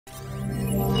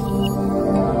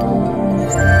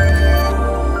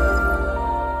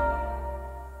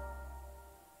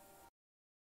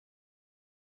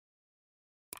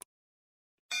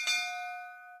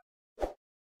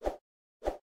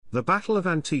The Battle of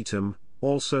Antietam,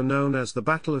 also known as the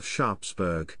Battle of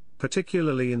Sharpsburg,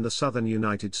 particularly in the southern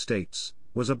United States,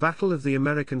 was a battle of the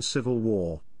American Civil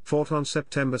War, fought on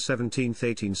September 17,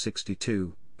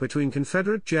 1862, between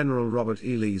Confederate General Robert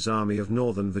E. Lee's Army of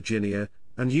Northern Virginia,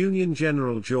 and Union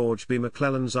General George B.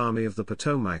 McClellan's Army of the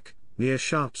Potomac, near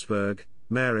Sharpsburg,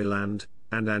 Maryland,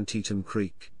 and Antietam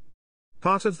Creek.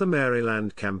 Part of the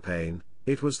Maryland campaign,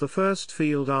 it was the first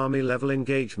field army-level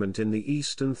engagement in the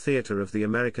Eastern Theater of the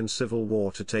American Civil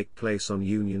War to take place on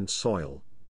Union soil.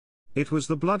 It was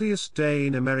the bloodiest day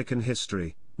in American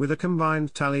history, with a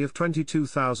combined tally of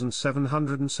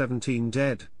 22,717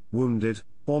 dead, wounded,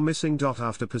 or missing.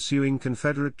 After pursuing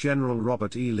Confederate General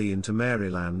Robert E. Lee into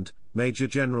Maryland, Major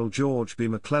General George B.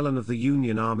 McClellan of the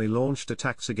Union Army launched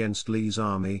attacks against Lee's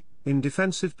army, in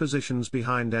defensive positions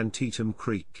behind Antietam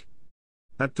Creek.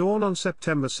 At dawn on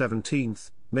September 17,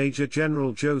 Major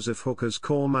General Joseph Hooker's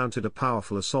corps mounted a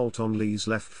powerful assault on Lee's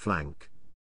left flank.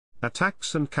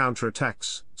 Attacks and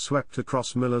counterattacks swept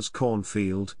across Miller's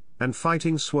Cornfield, and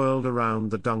fighting swirled around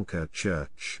the Dunkirk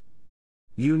church.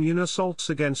 Union assaults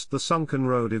against the Sunken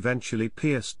Road eventually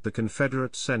pierced the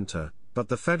Confederate center, but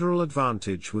the Federal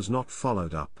advantage was not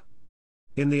followed up.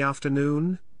 In the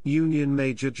afternoon, Union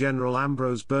Major General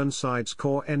Ambrose Burnside's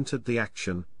corps entered the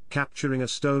action, capturing a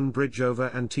stone bridge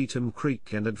over Antietam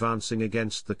Creek and advancing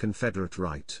against the Confederate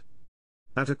right.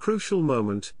 At a crucial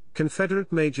moment,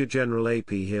 Confederate Major General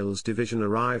A.P. Hill's division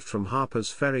arrived from Harpers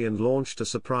Ferry and launched a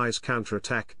surprise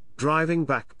counterattack, driving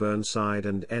back Burnside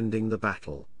and ending the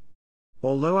battle.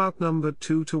 Although outnumbered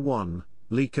 2-1,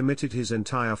 Lee committed his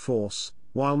entire force,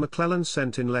 while McClellan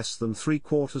sent in less than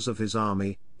three-quarters of his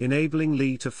army, enabling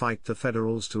Lee to fight the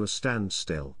Federals to a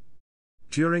standstill.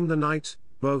 During the night,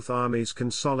 both armies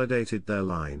consolidated their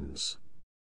lines.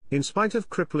 In spite of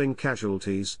crippling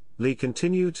casualties, Lee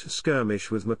continued to skirmish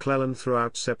with McClellan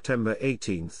throughout September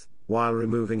 18, while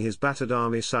removing his battered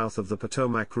army south of the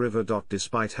Potomac River.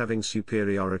 Despite having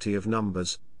superiority of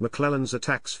numbers, McClellan's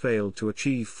attacks failed to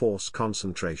achieve force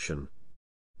concentration.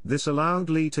 This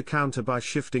allowed Lee to counter by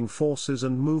shifting forces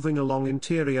and moving along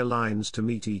interior lines to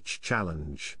meet each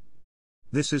challenge.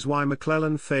 This is why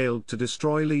McClellan failed to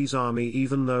destroy Lee's army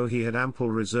even though he had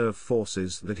ample reserve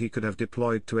forces that he could have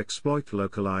deployed to exploit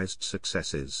localized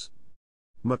successes.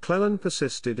 McClellan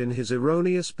persisted in his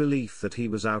erroneous belief that he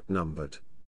was outnumbered.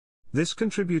 This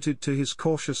contributed to his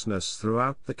cautiousness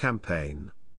throughout the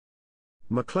campaign.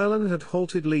 McClellan had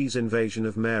halted Lee's invasion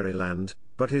of Maryland,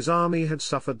 but his army had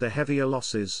suffered the heavier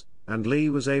losses, and Lee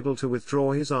was able to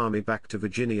withdraw his army back to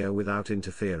Virginia without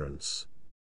interference.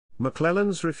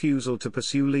 McClellan's refusal to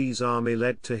pursue Lee's army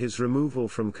led to his removal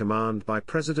from command by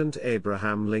President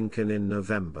Abraham Lincoln in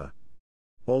November.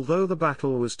 Although the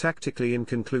battle was tactically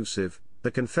inconclusive, the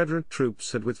Confederate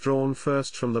troops had withdrawn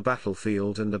first from the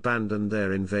battlefield and abandoned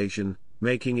their invasion,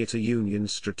 making it a Union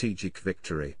strategic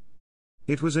victory.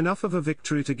 It was enough of a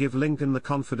victory to give Lincoln the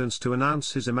confidence to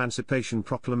announce his Emancipation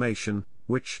Proclamation,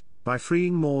 which, by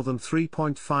freeing more than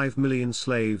 3.5 million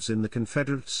slaves in the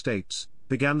Confederate States,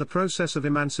 began the process of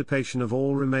emancipation of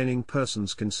all remaining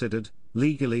persons considered,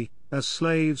 legally, as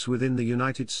slaves within the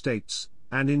United States,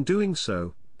 and in doing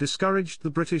so, discouraged the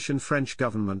British and French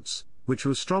governments, which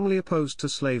were strongly opposed to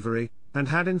slavery, and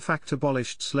had in fact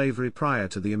abolished slavery prior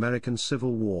to the American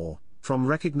Civil War, from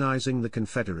recognizing the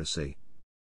Confederacy.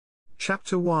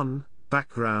 Chapter 1,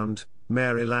 Background,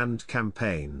 Maryland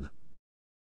Campaign.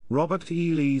 Robert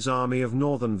E. Lee's Army of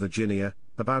Northern Virginia,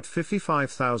 about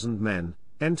 55,000 men,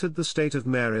 entered the state of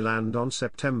Maryland on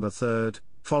September 3,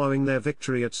 following their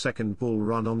victory at Second Bull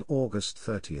Run on August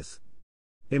 30.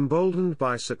 Emboldened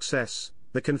by success,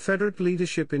 the Confederate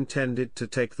leadership intended to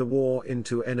take the war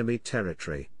into enemy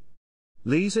territory.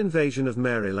 Lee's invasion of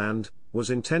Maryland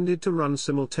was intended to run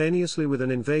simultaneously with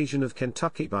an invasion of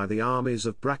Kentucky by the armies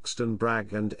of Braxton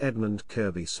Bragg and Edmund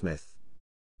Kirby Smith.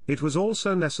 It was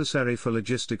also necessary for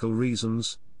logistical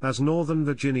reasons, as Northern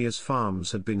Virginia's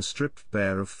farms had been stripped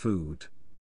bare of food.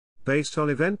 Based on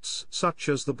events such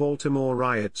as the Baltimore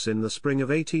riots in the spring of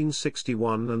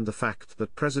 1861 and the fact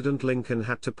that President Lincoln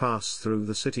had to pass through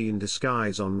the city in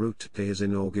disguise en route to his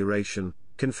inauguration,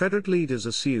 Confederate leaders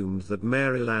assumed that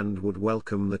Maryland would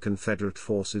welcome the Confederate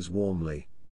forces warmly.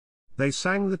 They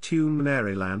sang the tune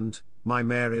 "Maryland, My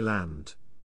Maryland"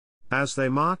 as they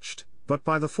marched, but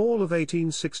by the fall of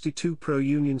 1862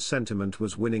 pro-Union sentiment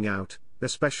was winning out,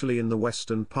 especially in the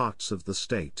western parts of the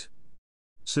state.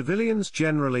 Civilians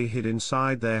generally hid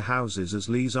inside their houses as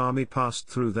Lee's army passed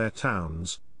through their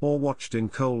towns, or watched in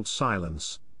cold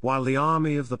silence, while the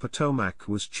Army of the Potomac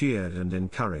was cheered and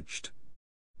encouraged.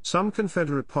 Some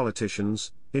Confederate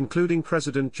politicians, including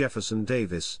President Jefferson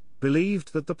Davis,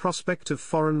 believed that the prospect of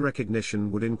foreign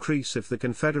recognition would increase if the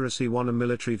Confederacy won a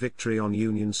military victory on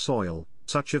Union soil.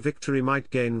 Such a victory might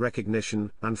gain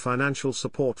recognition and financial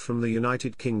support from the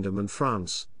United Kingdom and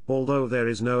France, although there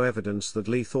is no evidence that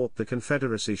Lee thought the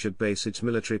Confederacy should base its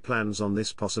military plans on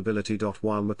this possibility.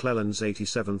 While McClellan's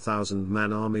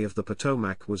 87,000-man Army of the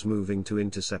Potomac was moving to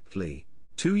intercept Lee,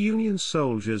 2 Union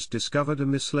soldiers discovered a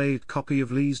mislaid copy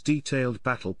of Lee's detailed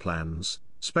battle plans,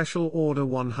 Special Order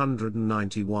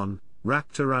 191,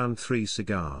 wrapped around 3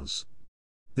 cigars.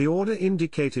 The order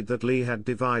indicated that Lee had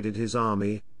divided his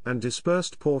army, and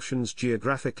dispersed portions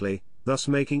geographically, thus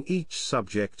making each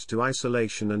subject to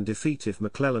isolation and defeat if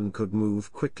McClellan could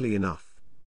move quickly enough.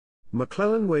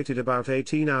 McClellan waited about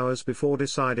 18 hours before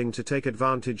deciding to take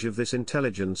advantage of this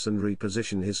intelligence and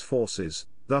reposition his forces,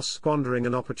 thus squandering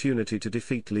an opportunity to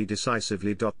defeat Lee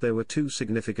decisively. There were 2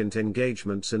 significant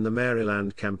engagements in the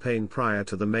Maryland campaign prior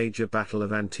to the major Battle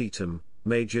of Antietam.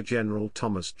 Major General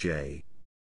Thomas J.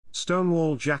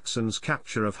 Stonewall Jackson's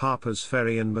capture of Harpers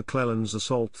Ferry and McClellan's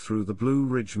assault through the Blue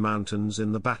Ridge Mountains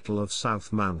in the Battle of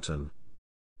South Mountain.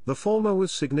 The former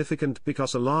was significant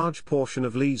because a large portion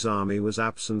of Lee's army was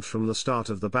absent from the start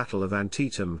of the Battle of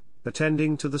Antietam,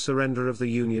 attending to the surrender of the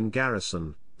Union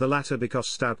garrison, the latter because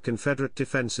stout Confederate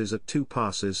defenses at 2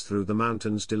 passes through the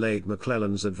mountains delayed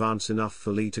McClellan's advance enough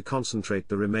for Lee to concentrate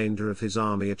the remainder of his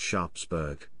army at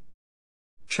Sharpsburg.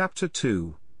 Chapter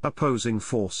 2, Opposing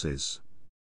Forces.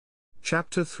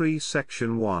 Chapter 3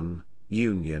 Section 1,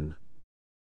 Union.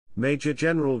 Major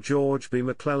General George B.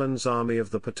 McClellan's Army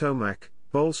of the Potomac,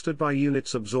 bolstered by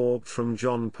units absorbed from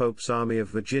John Pope's Army of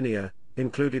Virginia,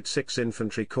 included 6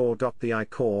 infantry corps. The I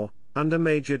Corps, under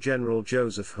Major General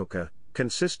Joseph Hooker,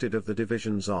 consisted of the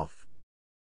divisions of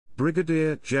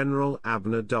Brigadier General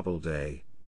Abner Doubleday,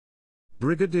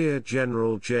 Brigadier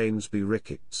General James B.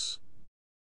 Ricketts,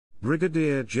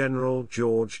 Brigadier General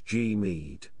George G.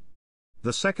 Meade.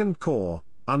 The 2nd Corps,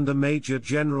 under Major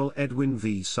General Edwin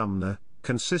V. Sumner,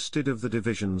 consisted of the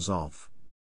divisions of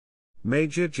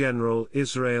Major General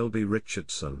Israel B.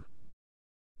 Richardson,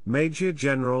 Major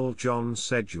General John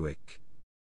Sedgwick,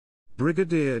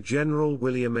 Brigadier General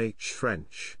William H.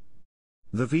 French.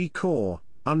 The V Corps,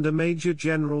 under Major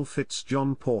General Fitz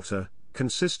John Porter,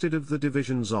 consisted of the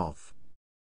divisions of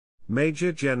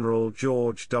Major General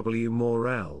George W.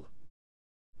 Morrell,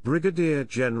 Brigadier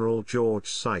General George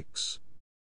Sykes,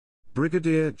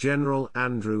 Brigadier General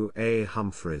Andrew A.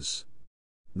 Humphreys.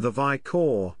 The Vi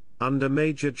Corps, under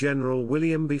Major General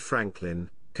William B. Franklin,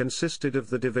 consisted of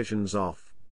the divisions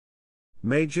of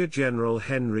Major General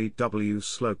Henry W.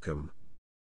 Slocum,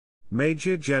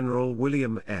 Major General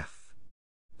William F.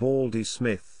 Baldy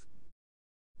Smith.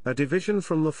 A division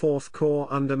from the 4th Corps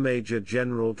under Major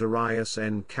General Darius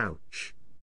N. Couch.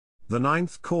 The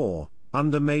 9th Corps,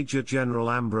 under Major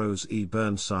General Ambrose E.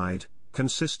 Burnside,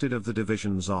 consisted of the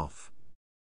divisions of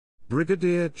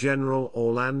Brigadier General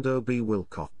Orlando B.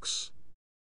 Wilcox,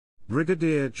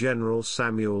 Brigadier General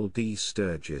Samuel D.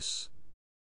 Sturgis,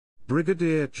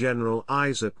 Brigadier General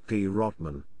Isaac P.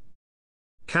 Rodman.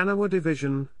 Kanawha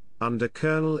Division, under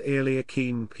Colonel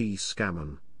Eliakim P.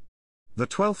 Scammon. The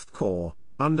 12th Corps,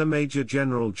 under Major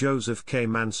General Joseph K.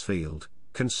 Mansfield,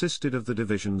 consisted of the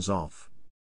divisions of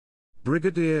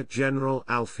Brigadier General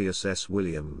Alpheus S.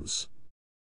 Williams,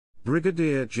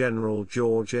 Brigadier General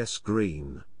George S.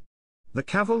 Green. The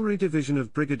Cavalry Division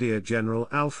of Brigadier General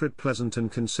Alfred Pleasanton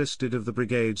consisted of the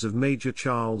brigades of Major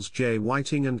Charles J.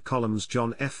 Whiting and columns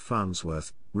John F.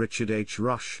 Farnsworth, Richard H.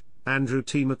 Rush, Andrew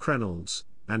T. McReynolds,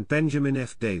 and Benjamin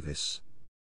F. Davis.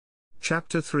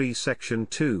 Chapter 3 Section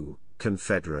 2,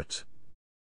 Confederate.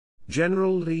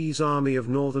 General Lee's Army of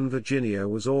Northern Virginia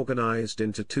was organized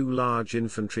into 2 large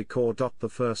infantry corps. The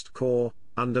 1st Corps,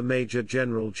 under Major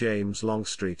General James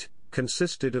Longstreet,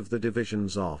 consisted of the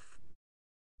divisions of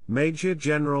Major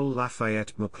General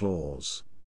Lafayette McLaws,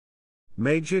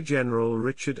 Major General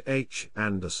Richard H.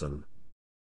 Anderson,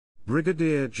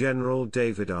 Brigadier General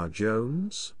David R.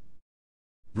 Jones,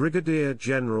 Brigadier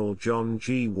General John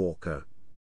G. Walker,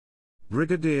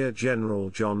 Brigadier General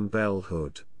John Bell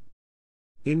Hood.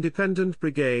 Independent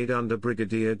Brigade under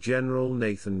Brigadier General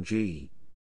Nathan G.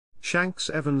 Shanks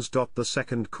Evans. The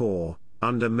 2nd Corps,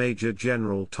 under Major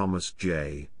General Thomas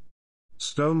J.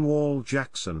 Stonewall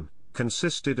Jackson,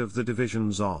 consisted of the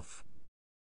divisions of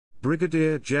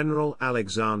Brigadier General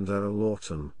Alexander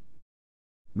Lawton,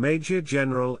 Major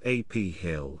General A. P.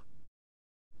 Hill,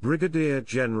 Brigadier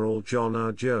General John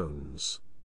R. Jones,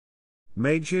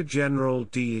 Major General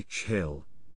D. H. Hill.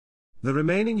 The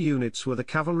remaining units were the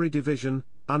Cavalry Division,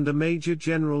 under Major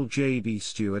General J. B.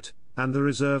 Stewart, and the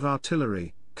Reserve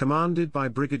Artillery, commanded by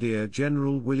Brigadier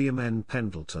General William N.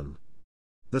 Pendleton.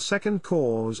 The 2nd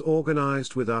Corps was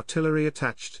organized with artillery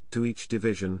attached to each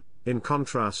division, in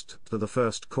contrast to the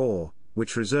 1st Corps,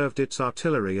 which reserved its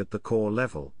artillery at the corps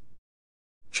level.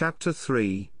 Chapter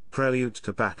 3, Prelude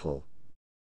to Battle.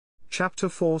 Chapter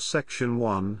 4 Section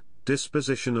 1,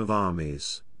 Disposition of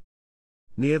Armies.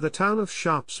 Near the town of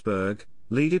Sharpsburg,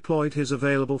 Lee deployed his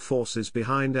available forces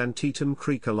behind Antietam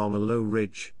Creek along a low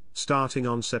ridge, starting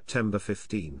on September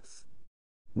 15.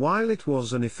 While it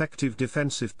was an effective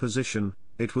defensive position,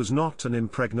 it was not an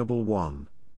impregnable one.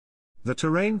 The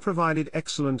terrain provided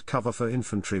excellent cover for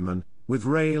infantrymen, with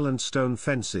rail and stone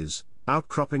fences,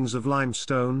 outcroppings of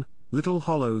limestone, little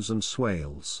hollows and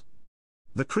swales.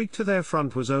 The creek to their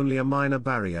front was only a minor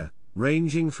barrier,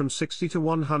 ranging from 60 to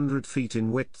 100 feet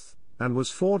in width, and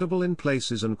was fordable in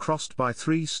places and crossed by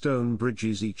 3 stone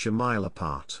bridges each a mile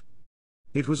apart.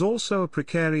 It was also a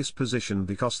precarious position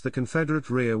because the Confederate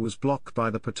rear was blocked by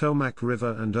the Potomac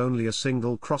River and only a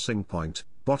single crossing point,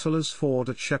 Bottler's Ford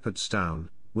at Shepherdstown,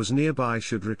 was nearby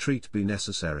should retreat be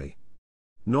necessary.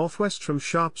 Northwest from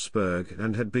Sharpsburg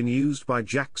and had been used by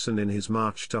Jackson in his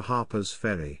march to Harpers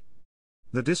Ferry.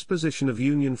 The disposition of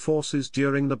Union forces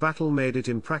during the battle made it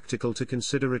impractical to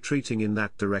consider retreating in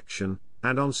that direction,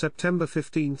 and on September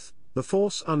 15, the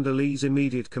force under Lee's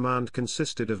immediate command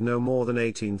consisted of no more than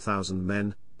 18,000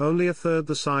 men, only a third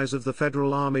the size of the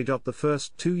Federal Army. The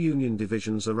first 2 Union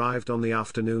divisions arrived on the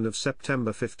afternoon of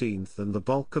September 15 and the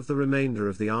bulk of the remainder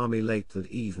of the army late that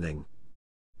evening.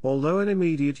 Although an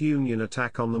immediate Union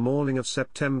attack on the morning of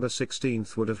September 16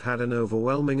 would have had an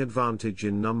overwhelming advantage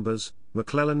in numbers,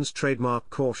 McClellan's trademark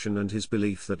caution and his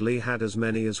belief that Lee had as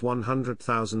many as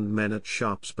 100,000 men at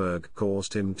Sharpsburg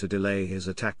caused him to delay his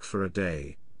attack for a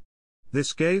day.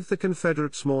 This gave the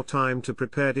Confederates more time to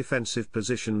prepare defensive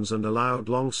positions and allowed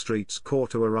Longstreet's corps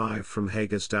to arrive from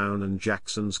Hagerstown and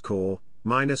Jackson's corps,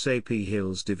 minus A.P.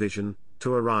 Hill's division,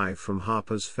 to arrive from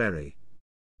Harper's Ferry.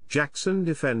 Jackson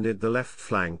defended the left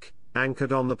flank,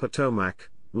 anchored on the Potomac,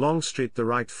 Longstreet the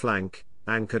right flank,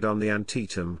 anchored on the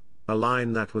Antietam, a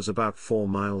line that was about 4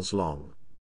 miles long.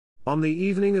 On the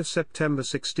evening of September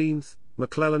 16,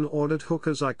 McClellan ordered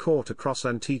Hooker's I Corps to cross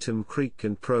Antietam Creek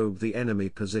and probe the enemy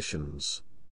positions.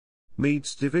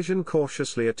 Meade's division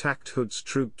cautiously attacked Hood's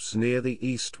troops near the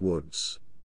East Woods.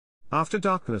 After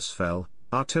darkness fell,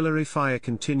 artillery fire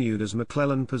continued as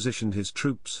McClellan positioned his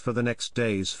troops for the next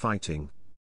day's fighting.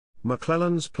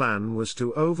 McClellan's plan was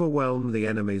to overwhelm the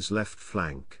enemy's left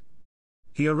flank.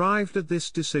 He arrived at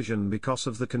this decision because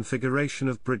of the configuration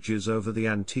of bridges over the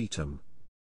Antietam.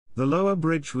 The lower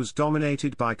bridge was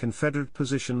dominated by Confederate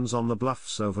positions on the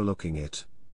bluffs overlooking it.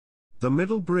 The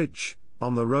middle bridge,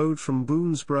 on the road from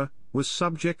Boonesborough, was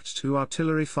subject to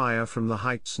artillery fire from the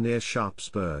heights near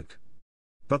Sharpsburg.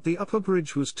 But the upper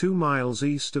bridge was 2 miles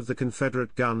east of the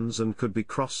Confederate guns and could be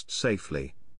crossed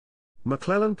safely.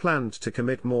 McClellan planned to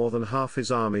commit more than half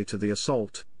his army to the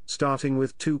assault, starting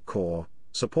with 2 corps,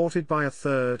 supported by a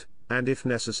 3rd, and if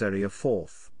necessary a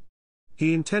 4th.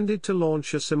 He intended to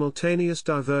launch a simultaneous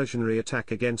diversionary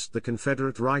attack against the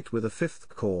Confederate right with a 5th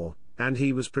Corps, and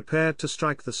he was prepared to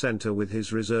strike the center with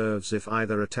his reserves if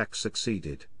either attack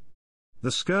succeeded.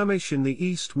 The skirmish in the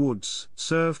East Woods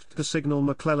served to signal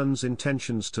McClellan's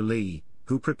intentions to Lee,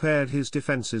 who prepared his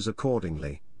defenses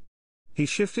accordingly. He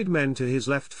shifted men to his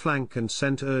left flank and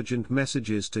sent urgent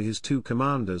messages to his 2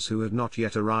 commanders who had not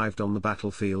yet arrived on the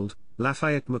battlefield,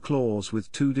 Lafayette McLaws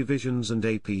with 2 divisions and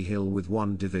A.P. Hill with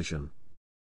 1 division.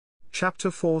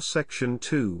 Chapter 4 Section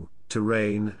 2,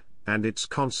 Terrain, and its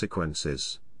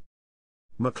Consequences.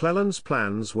 McClellan's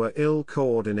plans were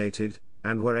ill-coordinated,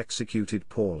 and were executed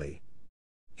poorly.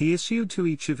 He issued to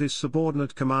each of his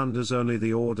subordinate commanders only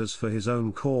the orders for his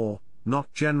own corps,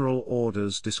 not general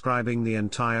orders describing the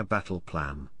entire battle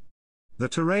plan. The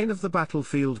terrain of the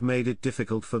battlefield made it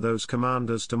difficult for those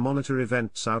commanders to monitor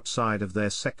events outside of their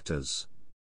sectors.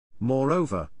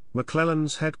 Moreover,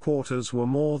 McClellan's headquarters were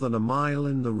more than a mile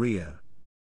in the rear.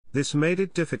 This made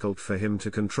it difficult for him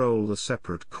to control the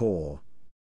separate corps.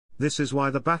 This is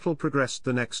why the battle progressed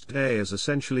the next day as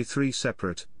essentially 3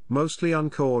 separate, mostly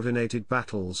uncoordinated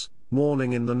battles,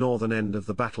 morning in the northern end of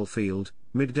the battlefield,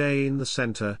 midday in the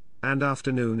center, and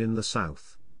afternoon in the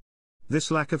south. This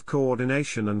lack of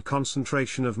coordination and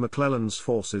concentration of McClellan's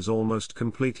forces almost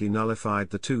completely nullified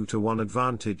the 2-to-1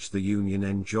 advantage the Union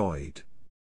enjoyed.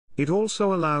 It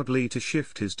also allowed Lee to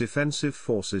shift his defensive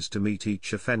forces to meet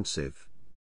each offensive.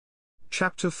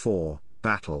 Chapter 4,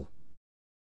 Battle.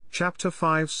 Chapter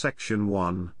 5 Section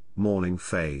 1, Morning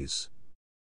Phase.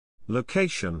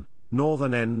 Location,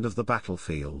 northern end of the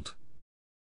battlefield.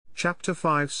 Chapter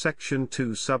 5 Section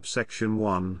 2 Subsection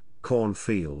 1,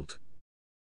 Cornfield.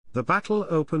 The battle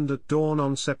opened at dawn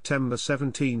on September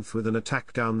 17 with an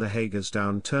attack down the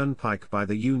Hagerstown Turnpike by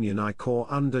the Union I Corps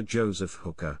under Joseph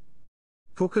Hooker.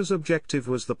 Hooker's objective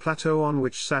was the plateau on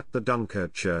which sat the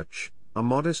Dunkirk Church, a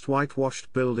modest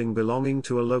whitewashed building belonging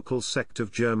to a local sect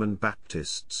of German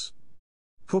Baptists.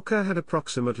 Hooker had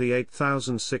approximately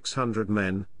 8,600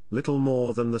 men, little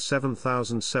more than the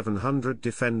 7,700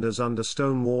 defenders under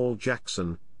Stonewall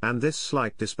Jackson, and this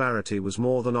slight disparity was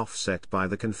more than offset by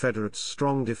the Confederates'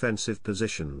 strong defensive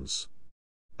positions.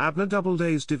 Abner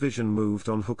Doubleday's division moved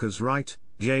on Hooker's right,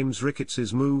 James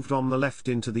Ricketts's moved on the left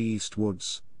into the East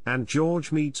Woods, and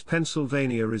George Meade's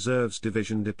Pennsylvania Reserve's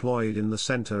division deployed in the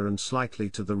center and slightly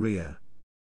to the rear.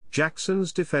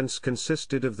 Jackson's defense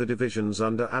consisted of the divisions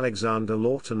under Alexander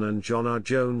Lawton and John R.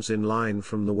 Jones in line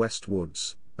from the West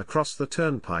Woods, across the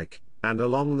Turnpike, and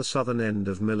along the southern end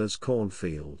of Miller's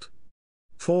Cornfield.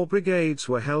 4 brigades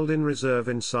were held in reserve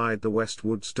inside the West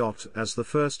Woods. As the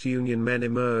first Union men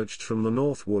emerged from the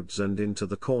North Woods and into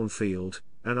the Cornfield,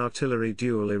 an artillery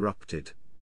duel erupted.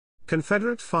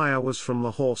 Confederate fire was from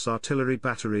the horse artillery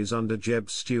batteries under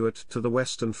Jeb Stuart to the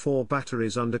west and 4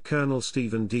 batteries under Colonel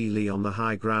Stephen D. Lee on the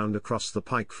high ground across the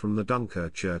pike from the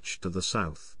Dunkirk Church to the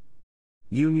south.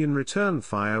 Union return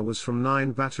fire was from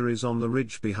 9 batteries on the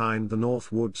ridge behind the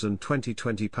North Woods and 20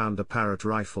 20-pounder Parrott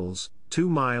rifles, 2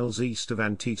 miles east of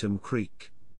Antietam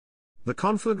Creek. The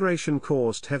conflagration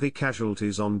caused heavy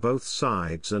casualties on both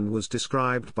sides and was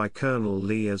described by Colonel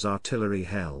Lee as artillery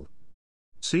hell.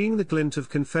 Seeing the glint of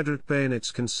Confederate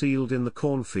bayonets concealed in the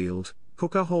cornfield,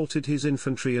 Hooker halted his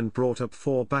infantry and brought up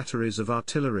 4 batteries of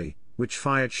artillery, which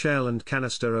fired shell and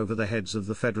canister over the heads of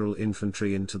the Federal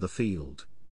infantry into the field.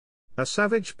 A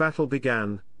savage battle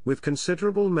began, with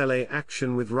considerable melee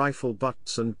action with rifle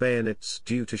butts and bayonets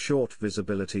due to short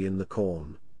visibility in the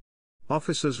corn.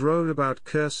 Officers rode about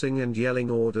cursing and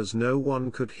yelling orders no one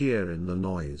could hear in the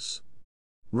noise.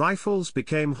 Rifles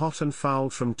became hot and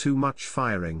fouled from too much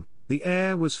firing, the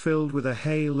air was filled with a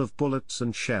hail of bullets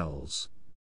and shells.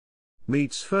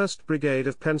 Meade's 1st Brigade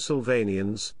of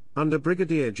Pennsylvanians, under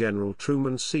Brigadier General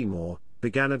Truman Seymour,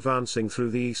 began advancing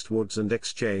through the East Woods and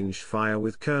exchanged fire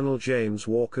with Colonel James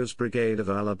Walker's brigade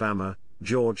of Alabama,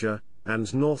 Georgia,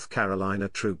 and North Carolina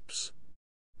troops.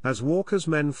 As Walker's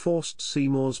men forced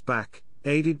Seymour's back,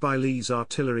 aided by Lee's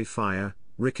artillery fire,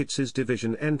 Ricketts's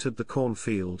division entered the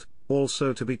cornfield,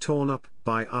 also to be torn up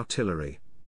by artillery.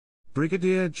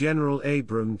 Brigadier General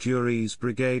Abram Dury's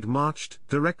brigade marched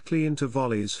directly into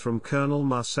volleys from Colonel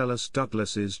Marcellus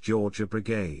Douglas's Georgia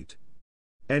brigade.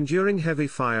 Enduring heavy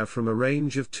fire from a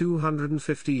range of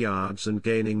 250 yards and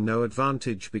gaining no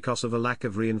advantage because of a lack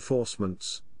of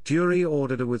reinforcements, Dury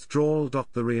ordered a withdrawal.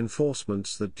 The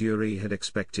reinforcements that Dury had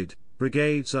expected,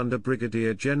 brigades under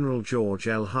Brigadier General George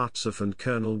L. Hartsuff and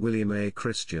Colonel William A.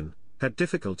 Christian, had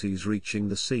difficulties reaching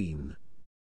the scene.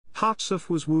 Hartsuff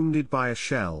was wounded by a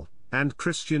shell, and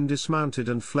Christian dismounted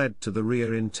and fled to the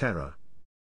rear in terror.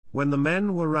 When the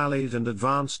men were rallied and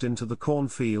advanced into the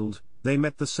cornfield, they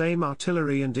met the same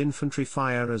artillery and infantry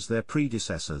fire as their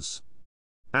predecessors.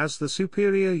 As the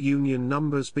superior Union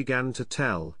numbers began to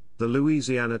tell, the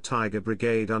Louisiana Tiger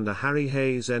Brigade under Harry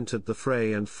Hayes entered the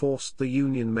fray and forced the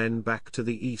Union men back to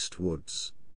the East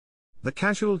Woods. The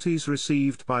casualties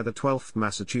received by the 12th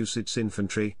Massachusetts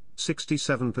Infantry,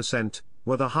 67%,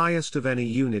 were the highest of any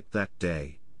unit that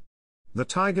day. The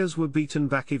Tigers were beaten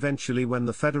back eventually when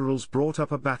the Federals brought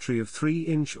up a battery of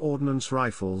 3-inch ordnance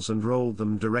rifles and rolled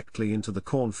them directly into the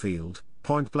cornfield,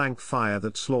 point-blank fire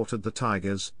that slaughtered the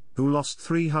Tigers, who lost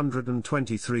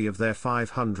 323 of their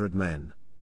 500 men.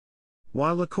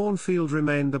 While the cornfield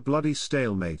remained a bloody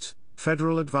stalemate,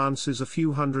 Federal advances a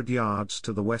few hundred yards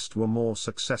to the west were more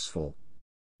successful.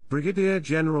 Brigadier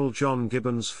General John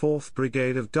Gibbon's 4th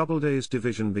Brigade of Doubleday's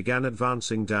division began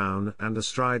advancing down and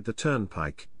astride the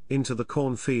turnpike, into the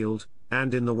cornfield,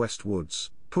 and in the West Woods,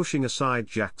 pushing aside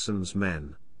Jackson's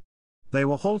men. They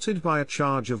were halted by a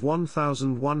charge of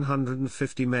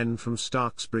 1,150 men from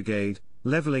Stark's brigade,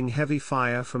 leveling heavy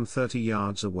fire from 30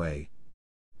 yards away.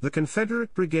 The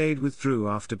Confederate brigade withdrew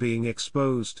after being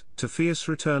exposed to fierce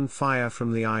return fire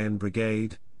from the Iron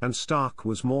Brigade, and Stark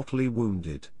was mortally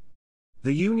wounded.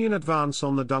 The Union advance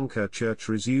on the Dunkirk Church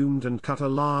resumed and cut a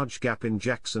large gap in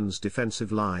Jackson's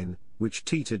defensive line, which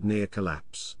teetered near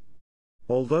collapse.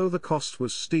 Although the cost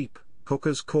was steep,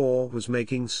 Hooker's corps was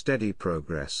making steady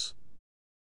progress.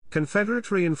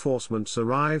 Confederate reinforcements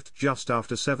arrived just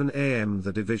after 7 a.m.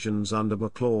 The divisions under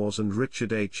McLaws and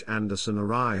Richard H. Anderson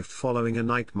arrived following a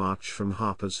night march from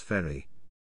Harpers Ferry.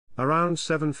 Around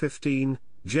 7:15,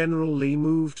 General Lee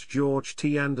moved George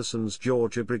T. Anderson's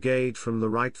Georgia Brigade from the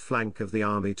right flank of the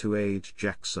army to aid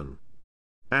Jackson.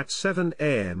 At 7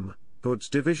 a.m., Hood's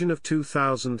division of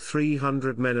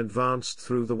 2,300 men advanced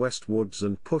through the west woods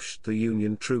and pushed the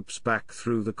Union troops back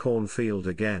through the cornfield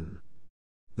again.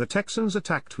 The Texans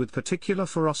attacked with particular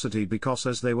ferocity because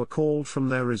as they were called from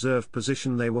their reserve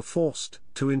position they were forced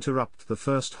to interrupt the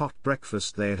first hot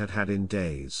breakfast they had had in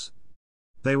days.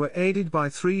 They were aided by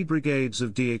 3 brigades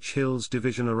of D.H. Hill's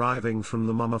division arriving from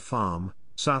the Mummer Farm,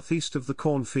 southeast of the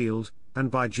cornfield, and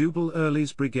by Jubal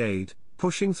Early's brigade,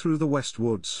 pushing through the west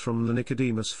woods from the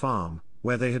Nicodemus Farm,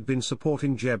 where they had been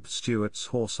supporting Jeb Stuart's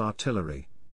horse artillery.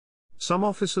 Some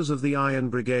officers of the Iron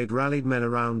Brigade rallied men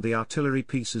around the artillery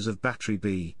pieces of Battery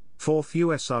B, 4th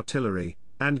U.S. Artillery,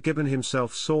 and Gibbon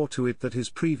himself saw to it that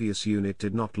his previous unit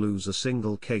did not lose a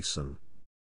single caisson.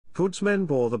 Hood's men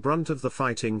bore the brunt of the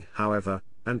fighting, however,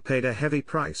 and paid a heavy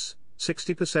price,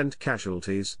 60%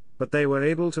 casualties, but they were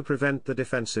able to prevent the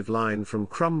defensive line from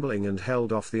crumbling and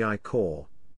held off the I Corps.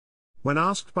 When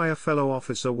asked by a fellow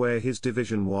officer where his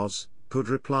division was, Hood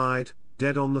replied,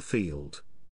 "Dead on the field."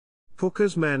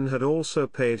 Hooker's men had also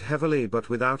paid heavily but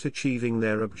without achieving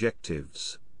their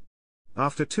objectives.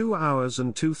 After 2 hours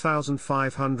and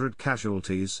 2,500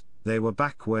 casualties, they were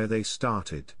back where they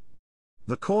started.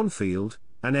 The cornfield,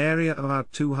 an area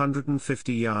about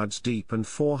 250 yards deep and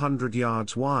 400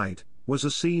 yards wide, was a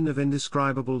scene of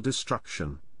indescribable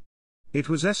destruction. It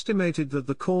was estimated that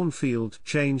the cornfield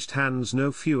changed hands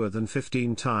no fewer than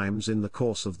 15 times in the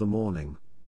course of the morning.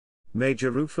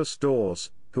 Major Rufus Dawes,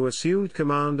 who assumed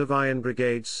command of Iron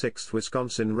Brigade's 6th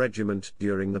Wisconsin Regiment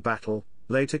during the battle,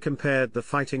 later compared the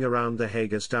fighting around the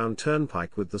Hagerstown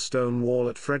Turnpike with the stone wall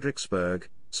at Fredericksburg,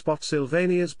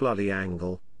 Spotsylvania's Bloody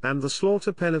Angle, and the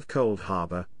slaughter pen of Cold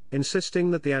Harbor,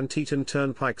 insisting that the Antietam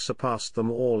Turnpike surpassed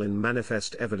them all in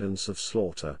manifest evidence of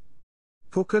slaughter.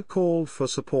 Hooker called for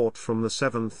support from the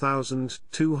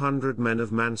 7,200 men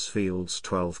of Mansfield's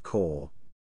 12th Corps.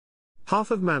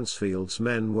 Half of Mansfield's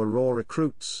men were raw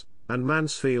recruits, and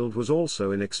Mansfield was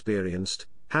also inexperienced,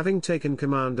 having taken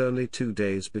command only 2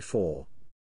 days before.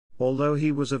 Although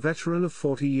he was a veteran of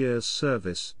 40 years'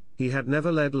 service, he had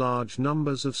never led large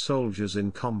numbers of soldiers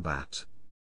in combat.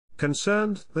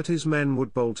 Concerned that his men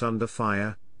would bolt under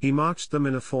fire, he marched them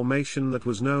in a formation that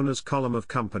was known as column of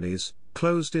companies,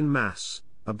 closed in mass,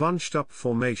 a bunched-up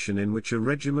formation in which a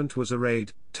regiment was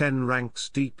arrayed 10 ranks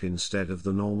deep instead of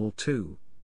the normal 2.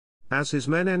 As his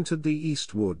men entered the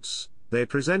east woods, they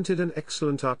presented an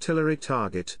excellent artillery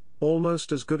target,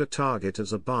 almost as good a target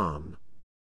as a barn.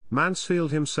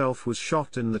 Mansfield himself was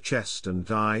shot in the chest and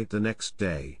died the next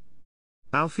day.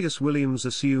 Alpheus Williams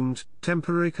assumed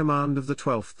temporary command of the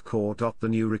 12th Corps. The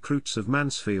new recruits of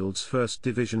Mansfield's 1st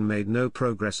Division made no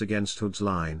progress against Hood's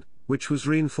line, which was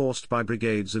reinforced by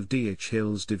brigades of D.H.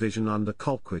 Hill's division under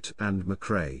Colquitt and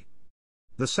McCrae.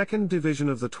 The 2nd Division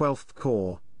of the 12th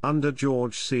Corps, under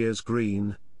George Sears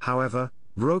Greene, however,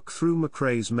 broke through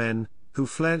McCrae's men, who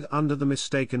fled under the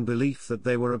mistaken belief that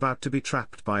they were about to be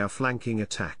trapped by a flanking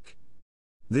attack.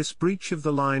 This breach of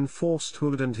the line forced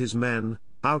Hood and his men,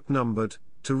 outnumbered,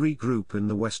 to regroup in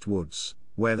the west woods,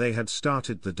 where they had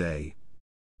started the day.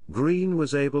 Greene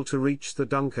was able to reach the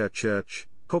Dunkirk Church,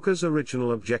 Hooker's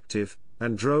original objective,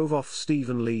 and drove off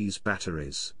Stephen Lee's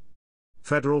batteries.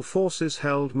 Federal forces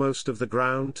held most of the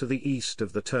ground to the east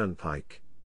of the turnpike.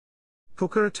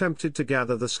 Hooker attempted to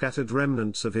gather the scattered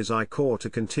remnants of his I Corps to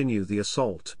continue the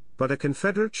assault, but a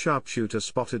Confederate sharpshooter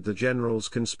spotted the general's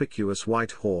conspicuous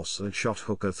white horse and shot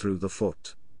Hooker through the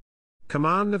foot.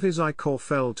 Command of his I Corps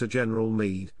fell to General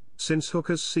Meade, since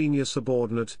Hooker's senior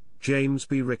subordinate, James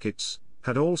B. Ricketts,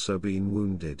 had also been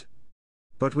wounded.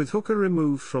 But with Hooker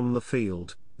removed from the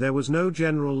field, there was no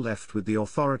general left with the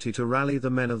authority to rally the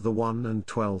men of the 1 and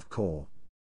 12 Corps.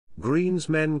 Greene's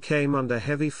men came under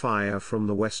heavy fire from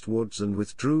the west woods and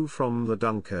withdrew from the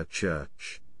Dunkirk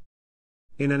Church.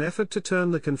 In an effort to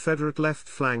turn the Confederate left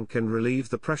flank and relieve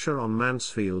the pressure on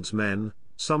Mansfield's men,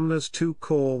 Sumner's 2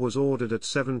 Corps was ordered at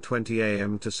 7:20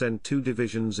 a.m. to send 2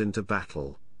 divisions into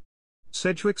battle.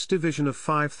 Sedgwick's division of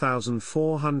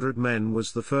 5,400 men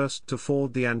was the first to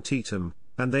ford the Antietam,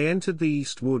 and they entered the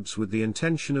east woods with the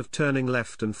intention of turning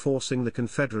left and forcing the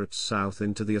Confederates south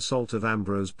into the assault of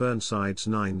Ambrose Burnside's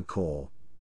 9 Corps.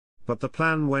 But the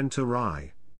plan went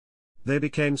awry. They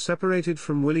became separated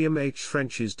from William H.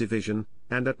 French's division,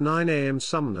 and at 9 a.m.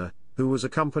 Sumner, who was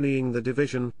accompanying the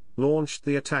division, launched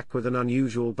the attack with an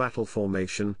unusual battle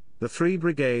formation, the 3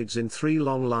 brigades in 3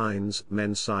 long lines,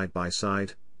 men side by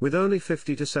side, with only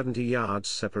 50 to 70 yards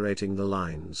separating the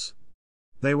lines.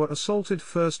 They were assaulted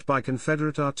first by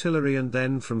Confederate artillery and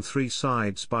then from 3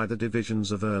 sides by the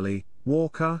divisions of Early,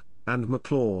 Walker, and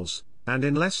McLaws, and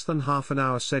in less than half an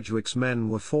hour Sedgwick's men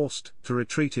were forced to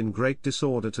retreat in great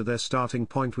disorder to their starting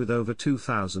point with over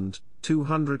 2,000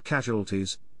 200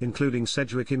 casualties, including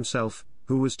Sedgwick himself,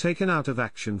 who was taken out of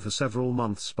action for several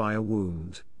months by a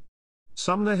wound.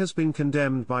 Sumner has been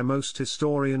condemned by most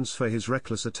historians for his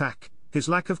reckless attack, his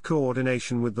lack of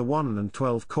coordination with the 1 and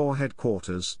 12 Corps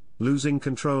headquarters, losing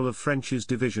control of French's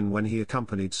division when he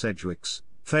accompanied Sedgwick's,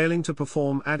 failing to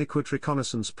perform adequate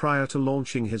reconnaissance prior to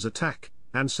launching his attack,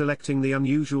 and selecting the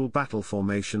unusual battle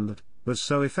formation that was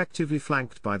so effectively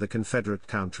flanked by the Confederate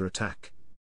counterattack.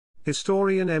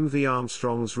 Historian M.V.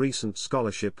 Armstrong's recent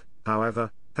scholarship,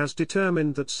 however, has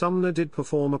determined that Sumner did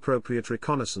perform appropriate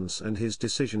reconnaissance, and his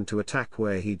decision to attack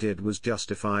where he did was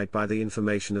justified by the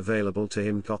information available to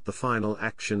him. The final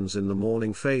actions in the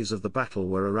morning phase of the battle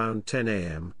were around 10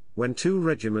 a.m., when 2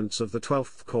 regiments of the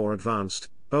 12th Corps advanced,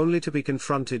 only to be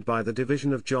confronted by the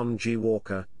division of John G.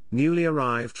 Walker, newly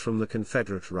arrived from the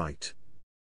Confederate right.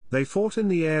 They fought in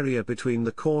the area between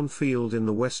the Cornfield in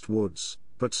the West Woods,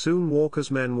 but soon Walker's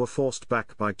men were forced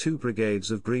back by 2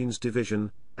 brigades of Greene's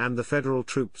division, and the Federal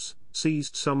troops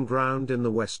seized some ground in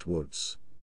the West Woods.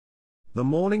 The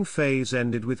morning phase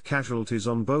ended with casualties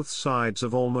on both sides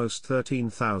of almost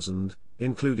 13,000,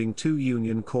 including 2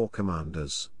 Union Corps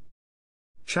commanders.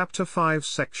 Chapter 5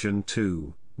 Section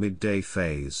 2, Midday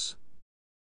Phase.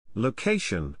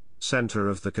 Location, center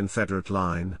of the Confederate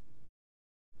line.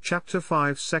 Chapter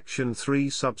 5 Section 3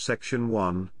 Subsection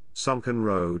 1, Sunken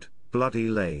Road, Bloody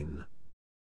Lane.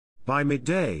 By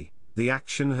midday, the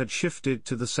action had shifted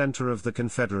to the center of the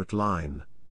Confederate line.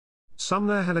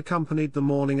 Sumner had accompanied the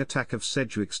morning attack of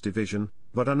Sedgwick's division,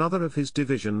 but another of his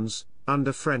divisions,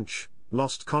 under French,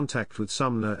 lost contact with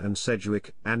Sumner and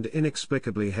Sedgwick and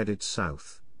inexplicably headed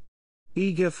south.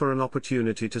 Eager for an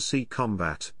opportunity to see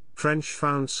combat, French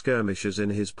found skirmishers in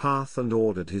his path and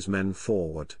ordered his men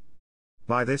forward.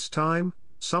 By this time,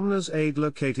 Sumner's aide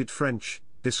located French,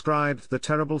 described the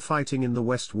terrible fighting in the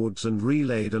West Woods and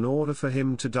relayed an order for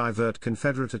him to divert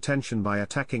Confederate attention by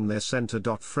attacking their center.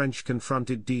 French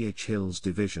confronted D. H. Hill's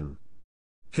division.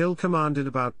 Hill commanded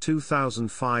about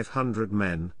 2,500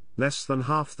 men, less than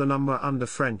half the number under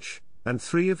French, and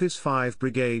 3 of his 5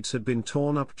 brigades had been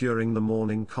torn up during the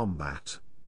morning combat.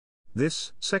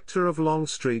 This sector of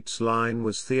Longstreet's line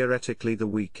was theoretically the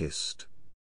weakest.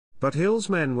 But Hill's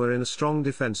men were in a strong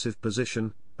defensive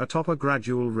position, atop a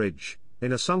gradual ridge,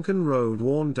 in a sunken road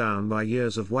worn down by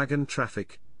years of wagon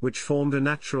traffic, which formed a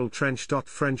natural trench.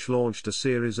 French launched a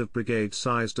series of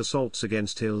brigade-sized assaults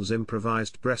against Hill's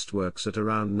improvised breastworks at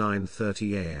around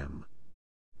 9:30 a.m.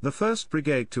 The 1st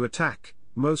Brigade to attack,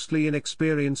 mostly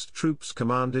inexperienced troops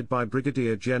commanded by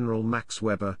Brigadier General Max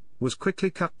Weber, was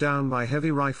quickly cut down by heavy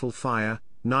rifle fire.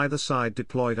 Neither side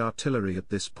deployed artillery at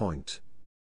this point.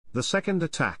 The 2nd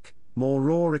attack, more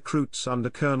raw recruits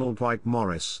under Colonel Dwight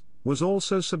Morris, was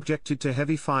also subjected to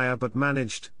heavy fire but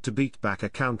managed to beat back a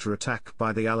counterattack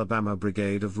by the Alabama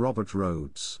Brigade of Robert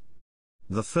Rhodes.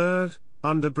 The 3rd,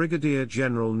 under Brigadier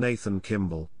General Nathan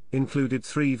Kimball, included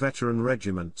 3 veteran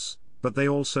regiments, but they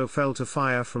also fell to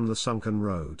fire from the Sunken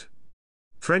Road.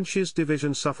 French's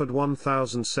division suffered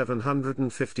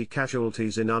 1,750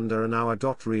 casualties in under an hour.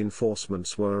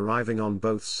 Reinforcements were arriving on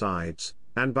both sides,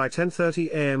 and by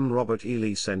 10:30 a.m. Robert E.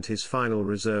 Lee sent his final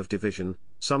reserve division,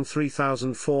 some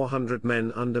 3,400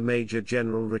 men under Major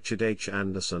General Richard H.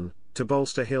 Anderson, to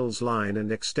bolster Hill's line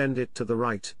and extend it to the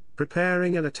right,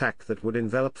 preparing an attack that would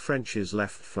envelop French's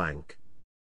left flank.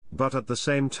 But at the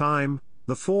same time,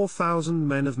 the 4,000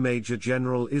 men of Major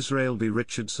General Israel B.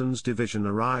 Richardson's division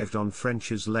arrived on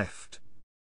French's left.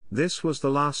 This was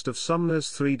the last of Sumner's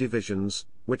 3 divisions,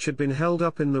 which had been held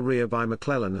up in the rear by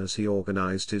McClellan as he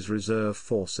organized his reserve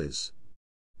forces.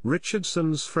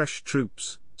 Richardson's fresh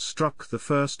troops struck the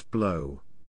first blow.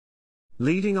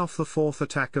 Leading off the 4th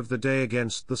attack of the day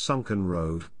against the Sunken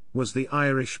Road, was the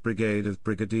Irish Brigade of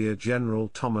Brigadier General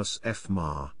Thomas F.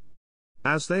 Marr.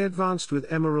 As they advanced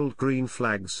with emerald green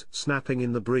flags snapping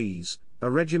in the breeze, a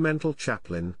regimental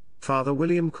chaplain, Father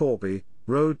William Corby,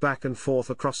 rode back and forth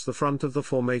across the front of the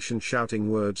formation shouting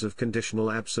words of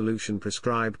conditional absolution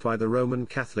prescribed by the Roman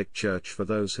Catholic Church for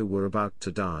those who were about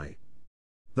to die.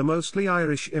 The mostly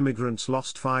Irish immigrants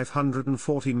lost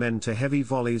 540 men to heavy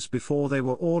volleys before they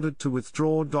were ordered to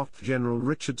withdraw. General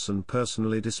Richardson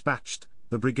personally dispatched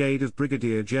the brigade of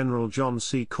Brigadier General John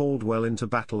C. Caldwell into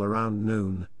battle around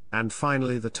noon, and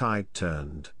finally the tide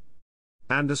turned.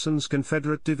 Anderson's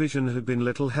Confederate division had been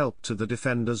little help to the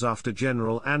defenders after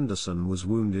General Anderson was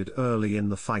wounded early in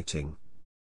the fighting.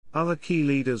 Other key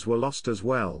leaders were lost as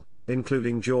well,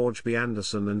 including George B.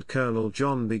 Anderson and Colonel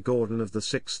John B. Gordon of the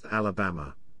 6th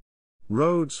Alabama.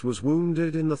 Rhodes was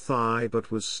wounded in the thigh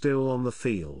but was still on the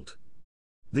field.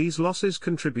 These losses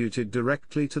contributed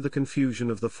directly to the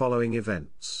confusion of the following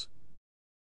events.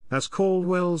 As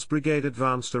Caldwell's brigade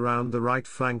advanced around the right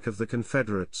flank of the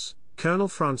Confederates, Colonel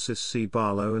Francis C.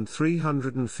 Barlow and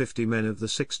 350 men of the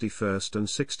 61st and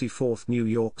 64th New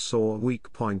York saw a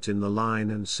weak point in the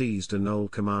line and seized a knoll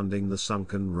commanding the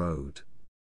Sunken Road.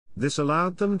 This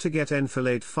allowed them to get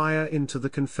enfilade fire into the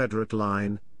Confederate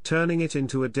line, turning it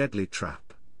into a deadly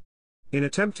trap. In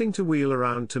attempting to wheel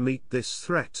around to meet this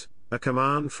threat, a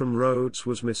command from Rhodes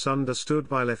was misunderstood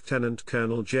by Lieutenant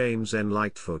Colonel James N.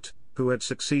 Lightfoot, who had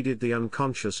succeeded the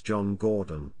unconscious John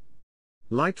Gordon.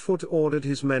 Lightfoot ordered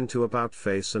his men to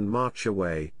about-face and march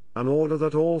away, an order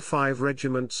that all 5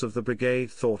 regiments of the brigade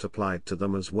thought applied to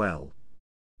them as well.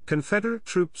 Confederate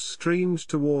troops streamed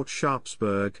toward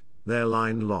Sharpsburg, their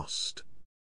line lost.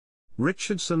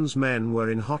 Richardson's men were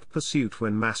in hot pursuit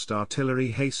when massed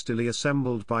artillery hastily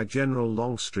assembled by General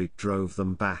Longstreet drove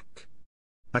them back.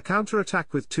 A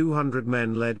counterattack with 200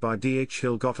 men led by D.H.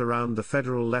 Hill got around the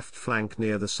Federal left flank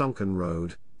near the Sunken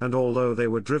Road, and although they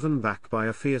were driven back by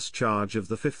a fierce charge of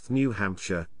the 5th New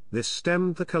Hampshire, this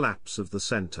stemmed the collapse of the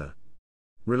center.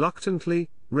 Reluctantly,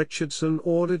 Richardson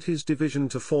ordered his division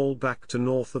to fall back to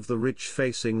north of the ridge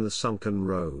facing the Sunken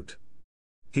Road.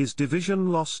 His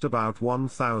division lost about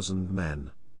 1,000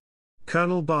 men.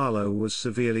 Colonel Barlow was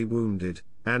severely wounded,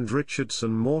 and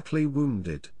Richardson mortally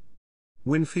wounded.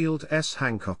 Winfield S.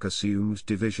 Hancock assumed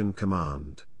division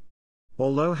command.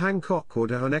 Although Hancock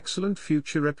would have an excellent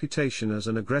future reputation as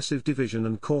an aggressive division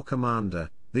and corps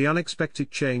commander, the unexpected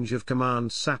change of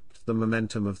command sapped the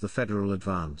momentum of the Federal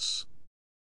advance.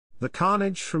 The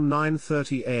carnage from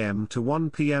 9:30 a.m. to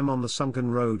 1 p.m. on the Sunken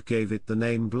Road gave it the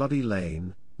name Bloody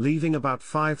Lane, leaving about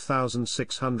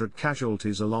 5,600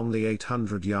 casualties along the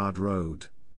 800-yard road.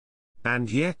 And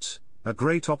yet, a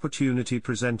great opportunity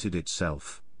presented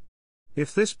itself.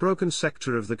 If this broken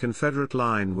sector of the Confederate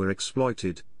line were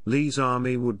exploited, Lee's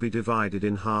army would be divided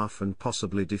in half and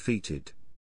possibly defeated.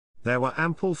 There were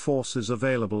ample forces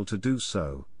available to do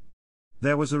so.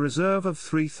 There was a reserve of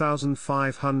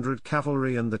 3,500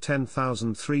 cavalry and the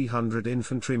 10,300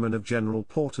 infantrymen of General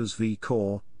Porter's V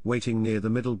Corps, waiting near the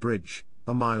Middle Bridge,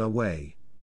 a mile away.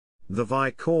 The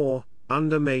V Corps,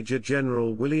 under Major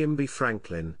General William B.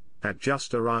 Franklin, had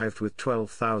just arrived with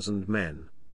 12,000 men.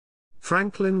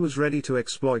 Franklin was ready to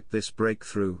exploit this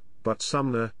breakthrough, but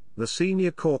Sumner, the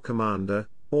senior corps commander,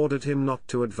 ordered him not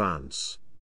to advance.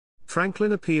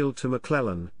 Franklin appealed to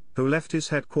McClellan, who left his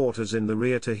headquarters in the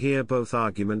rear to hear both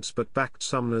arguments but backed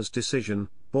Sumner's decision,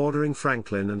 ordering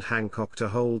Franklin and Hancock to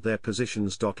hold their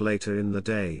positions. Later in the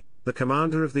day, the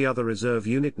commander of the other reserve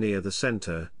unit near the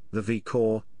center, the V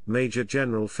Corps, Major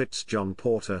General John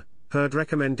Porter, heard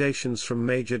recommendations from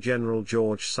Major General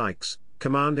George Sykes,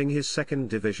 commanding his 2nd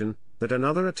Division, that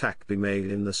another attack be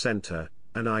made in the center,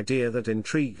 an idea that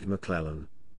intrigued McClellan.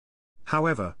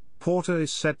 However, Porter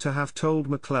is said to have told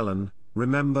McClellan,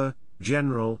 "Remember,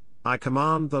 General, I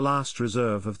command the last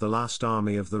reserve of the last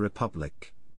army of the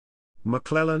Republic."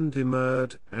 McClellan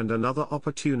demurred, and another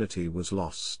opportunity was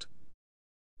lost.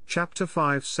 Chapter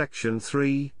 5 Section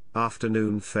 3,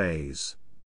 Afternoon Phase.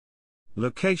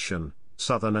 Location,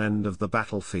 southern end of the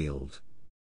battlefield.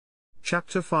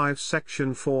 Chapter 5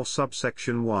 Section 4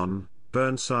 Subsection 1,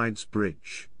 Burnside's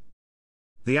Bridge.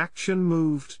 The action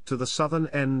moved to the southern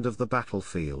end of the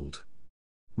battlefield.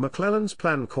 McClellan's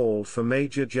plan called for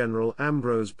Major General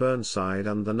Ambrose Burnside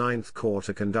and the 9th Corps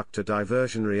to conduct a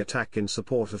diversionary attack in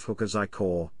support of Hooker's I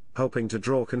Corps, hoping to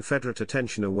draw Confederate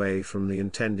attention away from the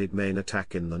intended main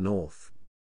attack in the north.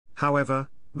 However,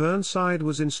 Burnside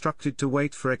was instructed to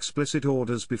wait for explicit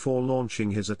orders before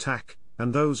launching his attack,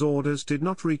 and those orders did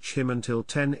not reach him until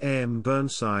 10 a.m.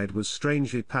 Burnside was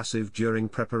strangely passive during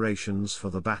preparations for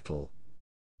the battle.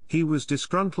 He was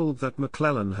disgruntled that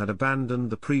McClellan had abandoned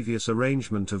the previous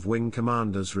arrangement of wing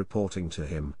commanders reporting to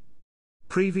him.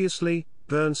 Previously,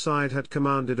 Burnside had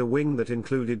commanded a wing that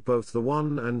included both the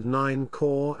 1 and 9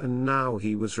 Corps, and now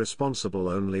he was responsible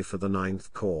only for the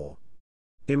 9th Corps.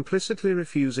 Implicitly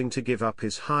refusing to give up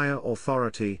his higher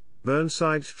authority,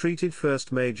 Burnside treated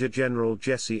first Major General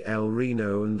Jesse L.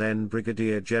 Reno and then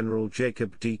Brigadier General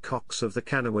Jacob D. Cox of the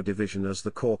Kanawha Division as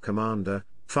the Corps commander,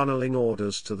 funneling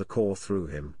orders to the Corps through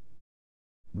him.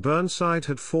 Burnside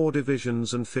had 4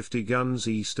 divisions and 50 guns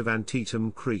east of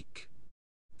Antietam Creek.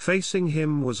 Facing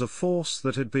him was a force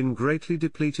that had been greatly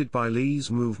depleted by Lee's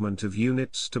movement of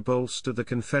units to bolster the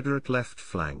Confederate left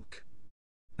flank.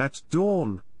 At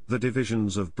dawn, the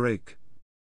divisions of Brig.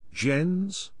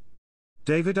 Gens.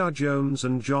 David R. Jones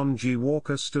and John G.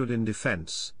 Walker stood in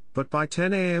defense, but by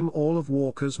 10 a.m. all of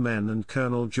Walker's men and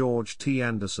Colonel George T.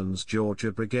 Anderson's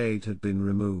Georgia Brigade had been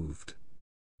removed.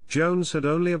 Jones had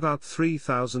only about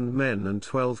 3,000 men and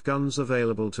 12 guns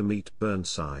available to meet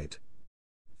Burnside.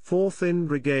 4 thin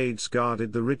brigades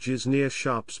guarded the ridges near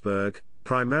Sharpsburg,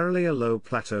 primarily a low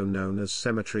plateau known as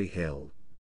Cemetery Hill.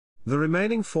 The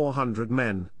remaining 400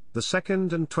 men, the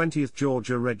 2nd and 20th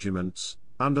Georgia Regiments,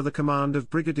 under the command of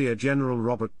Brigadier General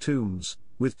Robert Toombs,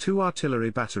 with 2 artillery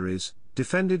batteries,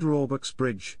 defended Roebuck's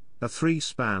Bridge, a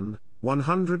 3-span,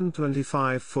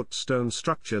 125-foot stone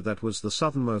structure that was the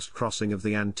southernmost crossing of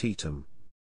the Antietam.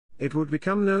 It would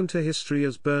become known to history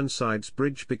as Burnside's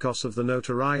Bridge because of the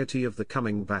notoriety of the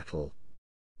coming battle.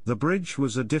 The bridge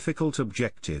was a difficult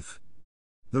objective.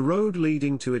 The road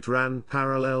leading to it ran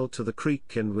parallel to the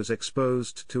creek and was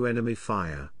exposed to enemy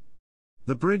fire.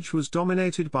 The bridge was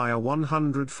dominated by a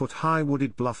 100-foot-high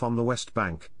wooded bluff on the west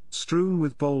bank, strewn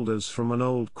with boulders from an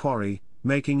old quarry,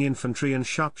 making infantry and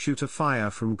sharpshooter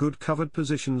fire from good covered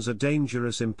positions a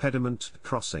dangerous impediment to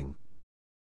crossing.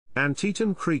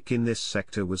 Antietam Creek in this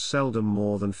sector was seldom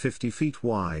more than 50 feet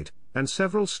wide, and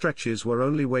several stretches were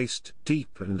only waist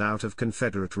deep and out of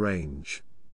Confederate range.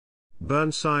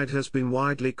 Burnside has been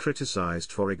widely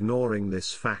criticized for ignoring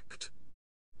this fact.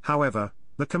 However,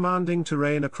 the commanding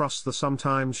terrain across the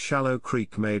sometimes shallow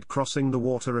creek made crossing the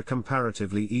water a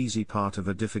comparatively easy part of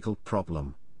a difficult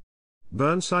problem.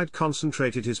 Burnside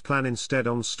concentrated his plan instead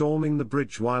on storming the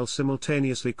bridge while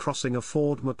simultaneously crossing a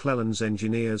ford McClellan's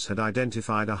engineers had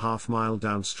identified a half-mile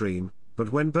downstream,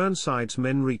 but when Burnside's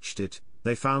men reached it,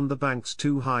 they found the banks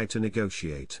too high to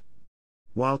negotiate.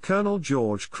 While Colonel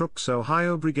George Crook's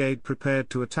Ohio Brigade prepared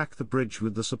to attack the bridge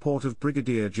with the support of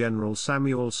Brigadier General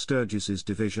Samuel Sturgis's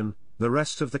division, the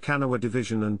rest of the Kanawha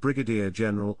Division and Brigadier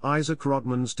General Isaac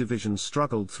Rodman's division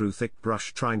struggled through thick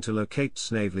brush trying to locate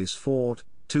Snavely's Ford,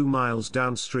 2 miles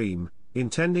downstream,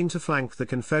 intending to flank the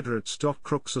Confederates.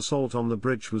 Crook's assault on the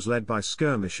bridge was led by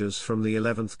skirmishers from the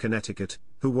 11th Connecticut,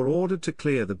 who were ordered to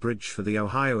clear the bridge for the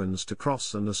Ohioans to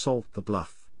cross and assault the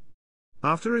bluff.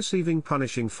 After receiving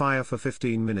punishing fire for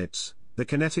 15 minutes, the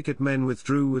Connecticut men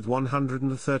withdrew with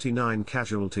 139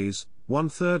 casualties,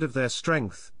 1/3 of their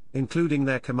strength, including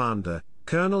their commander,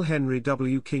 Colonel Henry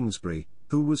W. Kingsbury,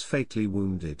 who was fatally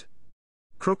wounded.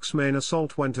 Crook's main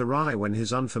assault went awry when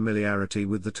his unfamiliarity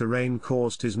with the terrain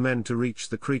caused his men to reach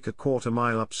the creek a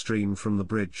quarter-mile upstream from the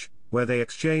bridge, where they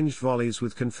exchanged volleys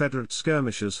with Confederate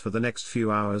skirmishers for the next few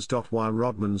hours. While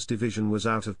Rodman's division was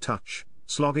out of touch,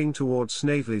 slogging towards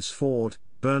Snavely's Ford,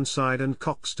 Burnside and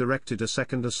Cox directed a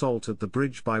second assault at the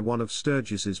bridge by one of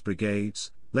Sturgis's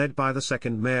brigades, led by the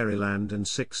 2nd Maryland and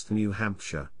 6th New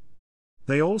Hampshire.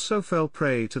 They also fell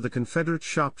prey to the Confederate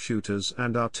sharpshooters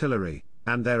and artillery,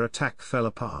 and their attack fell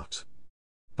apart.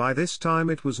 By this time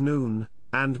it was noon,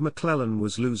 and McClellan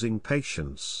was losing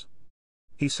patience.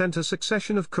 He sent a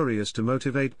succession of couriers to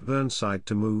motivate Burnside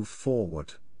to move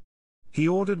forward. He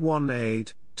ordered one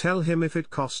aide, "Tell him if it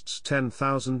costs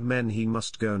 10,000 men he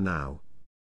must go now."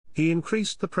 He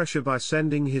increased the pressure by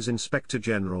sending his Inspector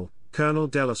General, Colonel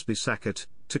Delisby Sackett,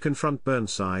 to confront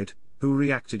Burnside, who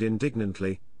reacted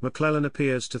indignantly, "McClellan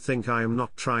appears to think I am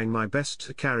not trying my best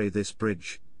to carry this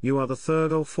bridge. You are the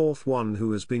 3rd or 4th one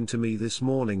who has been to me this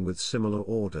morning with similar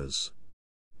orders."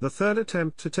 The third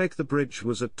attempt to take the bridge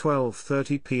was at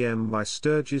 12:30 p.m. by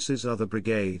Sturgis's other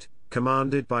brigade,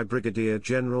 commanded by Brigadier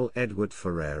General Edward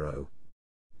Ferrero.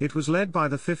 It was led by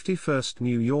the 51st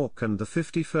New York and the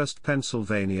 51st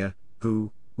Pennsylvania,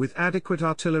 who, with adequate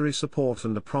artillery support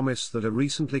and a promise that a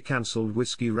recently cancelled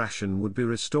whiskey ration would be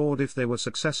restored if they were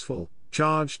successful,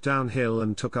 charged downhill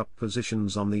and took up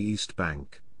positions on the east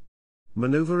bank.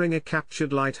 Maneuvering a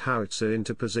captured light howitzer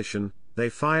into position, they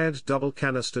fired double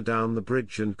canister down the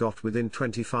bridge and got within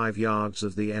 25 yards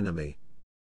of the enemy.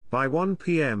 By 1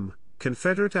 p.m.,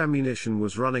 Confederate ammunition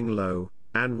was running low,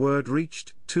 and word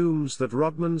reached Toombs that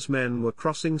Rodman's men were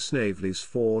crossing Snavely's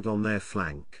Ford on their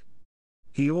flank.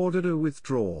 He ordered a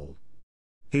withdrawal.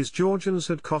 His Georgians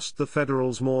had cost the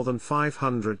Federals more than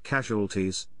 500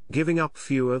 casualties, giving up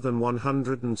fewer than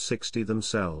 160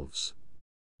 themselves.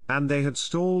 And they had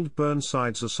stalled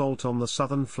Burnside's assault on the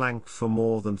southern flank for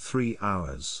more than 3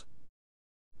 hours.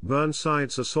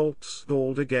 Burnside's assault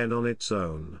stalled again on its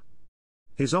own.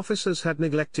 His officers had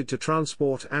neglected to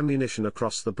transport ammunition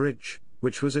across the bridge,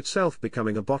 which was itself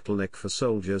becoming a bottleneck for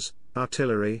soldiers,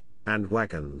 artillery, and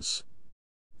wagons.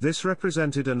 This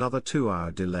represented another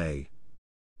 2-hour delay.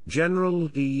 General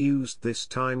Lee used this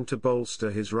time to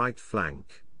bolster his right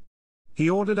flank. He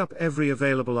ordered up every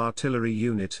available artillery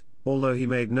unit, although he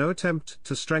made no attempt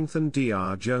to strengthen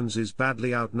Dr. Jones's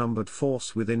badly outnumbered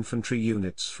force with infantry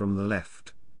units from the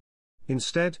left.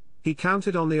 Instead, he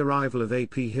counted on the arrival of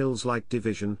A.P. Hill's Light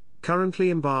Division,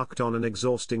 currently embarked on an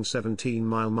exhausting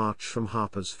 17-mile march from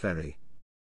Harpers Ferry.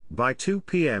 By 2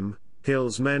 p.m.,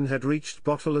 Hill's men had reached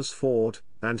Butler's Ford,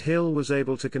 and Hill was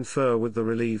able to confer with the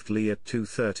relieved Lee at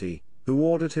 2:30, who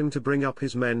ordered him to bring up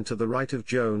his men to the right of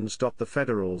Jones. The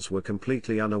Federals were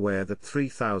completely unaware that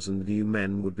 3,000 new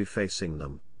men would be facing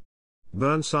them.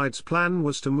 Burnside's plan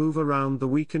was to move around the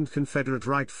weakened Confederate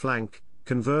right flank,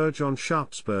 converge on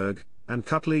Sharpsburg, and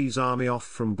cut Lee's army off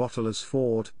from Butler's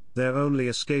Ford, their only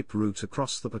escape route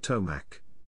across the Potomac.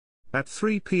 At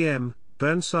 3 p.m.,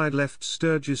 Burnside left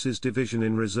Sturgis's division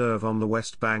in reserve on the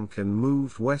west bank and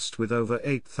moved west with over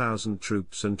 8,000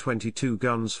 troops and 22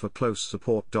 guns for close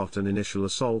support. An initial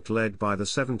assault led by the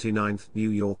 79th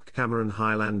New York Cameron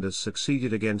Highlanders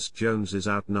succeeded against Jones's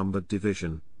outnumbered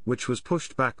division, which was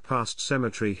pushed back past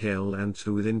Cemetery Hill and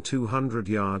to within 200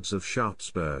 yards of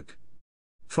Sharpsburg.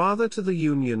 Farther to the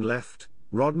Union left,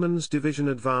 Rodman's division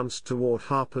advanced toward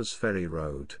Harpers Ferry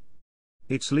Road.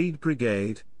 Its lead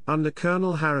brigade, under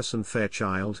Colonel Harrison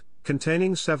Fairchild,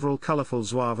 containing several colorful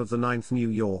Zouaves of the 9th New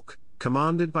York,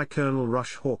 commanded by Colonel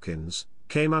Rush Hawkins,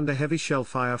 came under heavy shell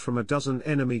fire from a dozen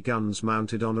enemy guns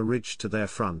mounted on a ridge to their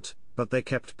front, but they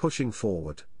kept pushing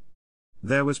forward.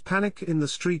 There was panic in the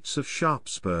streets of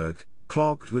Sharpsburg,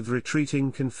 clogged with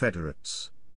retreating Confederates.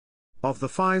 Of the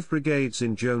 5 brigades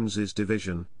in Jones's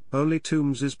division, only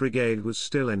Toombs's brigade was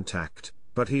still intact,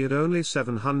 but he had only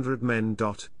 700 men.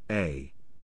 A.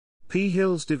 P.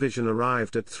 Hill's division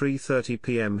arrived at 3:30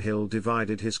 p.m. Hill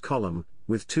divided his column,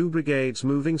 with 2 brigades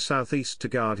moving southeast to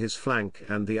guard his flank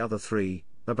and the other 3,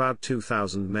 about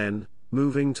 2,000 men,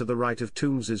 moving to the right of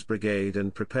Toombs's brigade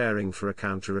and preparing for a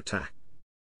counterattack.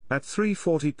 At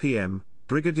 3:40 p.m.,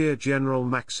 Brigadier General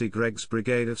Maxcy Gregg's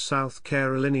brigade of South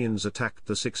Carolinians attacked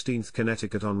the 16th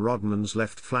Connecticut on Rodman's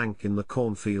left flank in the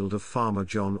cornfield of Farmer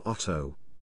John Otto.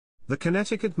 The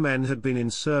Connecticut men had been in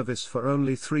service for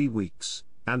only 3 weeks,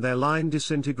 and their line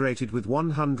disintegrated with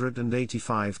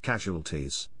 185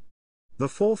 casualties. The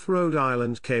 4th Rhode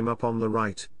Island came up on the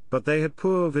right, but they had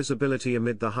poor visibility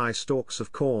amid the high stalks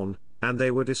of corn, and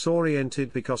they were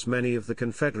disoriented because many of the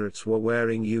Confederates were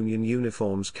wearing Union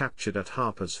uniforms captured at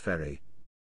Harpers Ferry.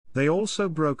 They also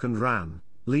broke and ran,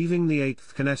 leaving the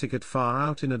 8th Connecticut far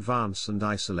out in advance and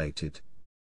isolated.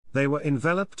 They were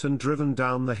enveloped and driven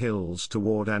down the hills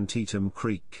toward Antietam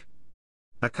Creek.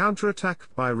 A counterattack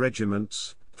by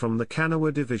regiments from the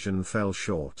Kanawha Division fell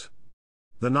short.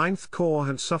 The 9th Corps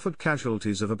had suffered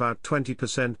casualties of about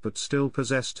 20% but still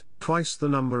possessed twice the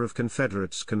number of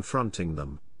Confederates confronting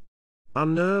them.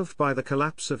 Unnerved by the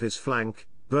collapse of his flank,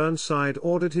 Burnside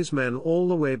ordered his men all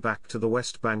the way back to the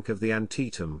west bank of the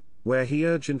Antietam, where he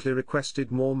urgently requested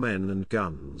more men and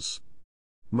guns.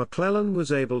 McClellan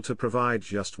was able to provide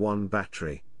just 1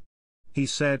 battery. He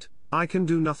said, "I can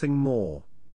do nothing more.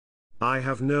 I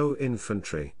have no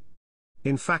infantry."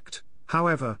 In fact,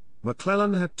 however,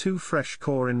 McClellan had 2 fresh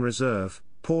corps in reserve,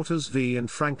 Porter's V and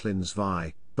Franklin's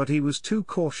Vi, but he was too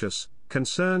cautious,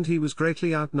 concerned he was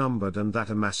greatly outnumbered and that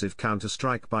a massive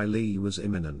counterstrike by Lee was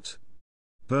imminent.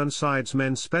 Burnside's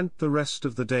men spent the rest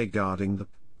of the day guarding the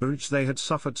bridge they had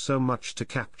suffered so much to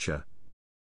capture.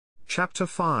 Chapter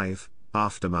 5,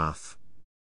 Aftermath.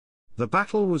 The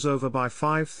battle was over by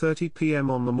 5:30 p.m.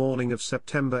 on the morning of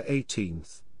September 18.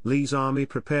 Lee's army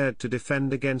prepared to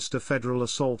defend against a Federal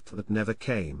assault that never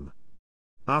came.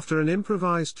 After an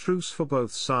improvised truce for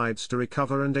both sides to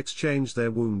recover and exchange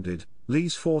their wounded,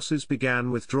 Lee's forces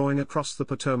began withdrawing across the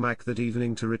Potomac that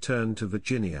evening to return to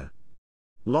Virginia.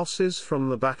 Losses from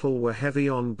the battle were heavy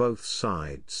on both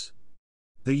sides.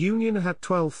 The Union had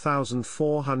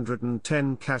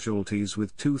 12,410 casualties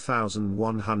with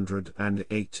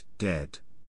 2,108 dead.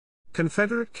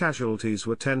 Confederate casualties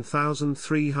were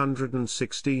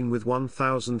 10,316 with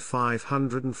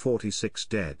 1,546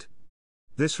 dead.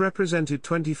 This represented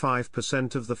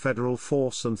 25% of the Federal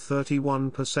force and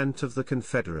 31% of the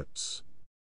Confederates.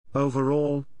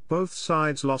 Overall, both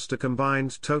sides lost a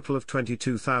combined total of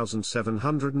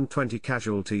 22,720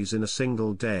 casualties in a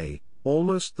single day,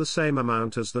 almost the same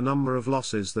amount as the number of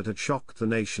losses that had shocked the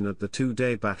nation at the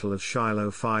 2-day Battle of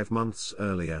Shiloh 5 months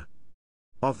earlier.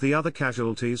 Of the other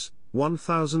casualties,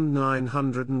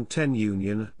 1,910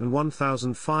 Union and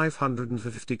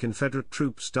 1,550 Confederate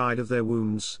troops died of their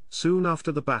wounds soon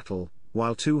after the battle,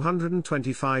 while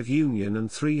 225 Union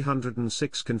and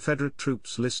 306 Confederate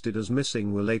troops listed as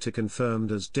missing were later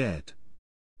confirmed as dead.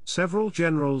 Several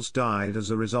generals died as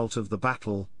a result of the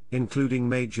battle, including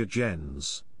Major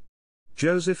Gens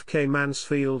Joseph K.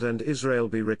 Mansfield and Israel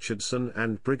B. Richardson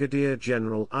and Brigadier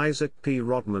General Isaac P.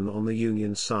 Rodman on the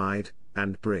Union side,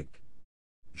 and Brig.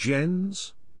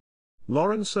 Gens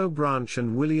Lawrence O. Branch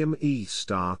and William E.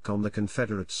 Stark on the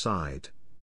Confederate side.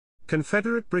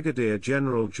 Confederate Brigadier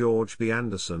General George B.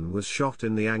 Anderson was shot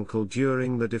in the ankle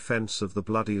during the defense of the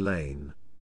Bloody Lane.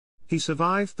 He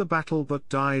survived the battle but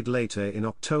died later in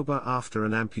October after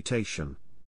an amputation.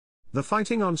 The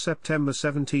fighting on September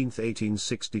 17,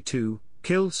 1862,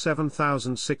 killed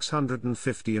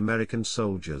 7,650 American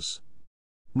soldiers.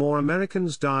 More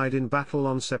Americans died in battle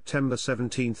on September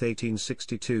 17,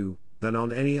 1862, than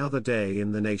on any other day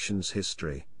in the nation's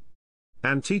history.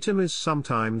 Antietam is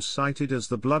sometimes cited as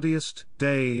the bloodiest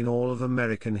day in all of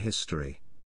American history.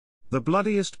 The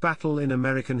bloodiest battle in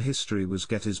American history was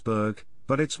Gettysburg,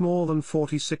 but its more than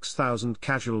 46,000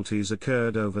 casualties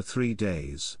occurred over 3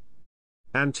 days.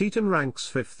 Antietam ranks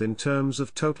 5th in terms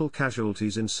of total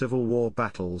casualties in Civil War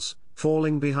battles,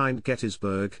 falling behind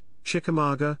Gettysburg,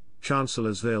 Chickamauga,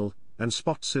 Chancellorsville, and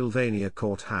Spotsylvania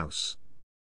Courthouse.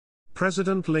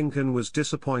 President Lincoln was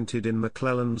disappointed in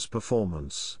McClellan's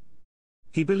performance.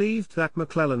 He believed that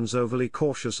McClellan's overly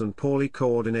cautious and poorly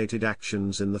coordinated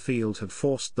actions in the field had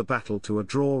forced the battle to a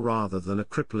draw rather than a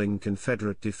crippling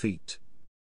Confederate defeat.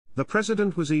 The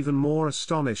president was even more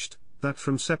astonished that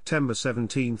from September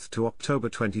 17 to October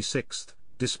 26,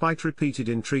 despite repeated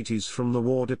entreaties from the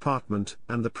War Department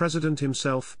and the president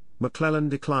himself, McClellan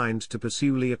declined to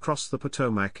pursue Lee across the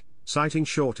Potomac, citing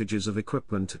shortages of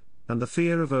equipment and the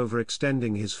fear of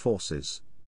overextending his forces.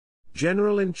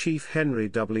 General-in-Chief Henry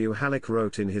W. Halleck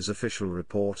wrote in his official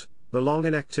report, "The long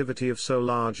inactivity of so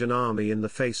large an army in the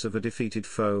face of a defeated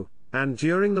foe, and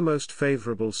during the most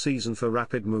favorable season for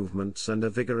rapid movements and a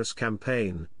vigorous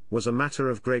campaign, was a matter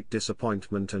of great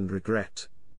disappointment and regret."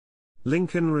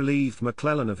 Lincoln relieved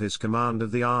McClellan of his command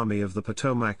of the Army of the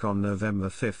Potomac on November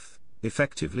 5,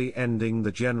 effectively ending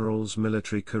the general's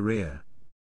military career.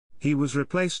 He was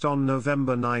replaced on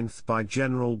November 9 by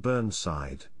General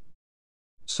Burnside.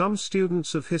 Some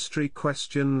students of history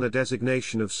question the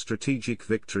designation of strategic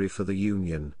victory for the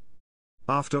Union.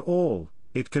 After all,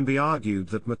 it can be argued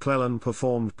that McClellan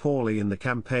performed poorly in the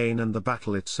campaign and the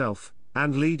battle itself,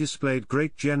 and Lee displayed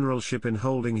great generalship in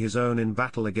holding his own in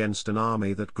battle against an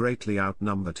army that greatly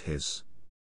outnumbered his.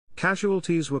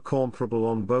 Casualties were comparable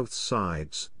on both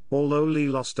sides, although Lee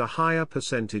lost a higher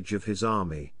percentage of his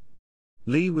army.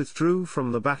 Lee withdrew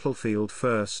from the battlefield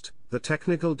first, the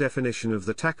technical definition of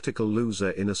the tactical loser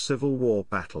in a Civil War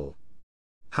battle.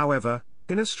 However,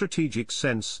 in a strategic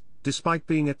sense, despite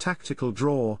being a tactical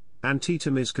draw,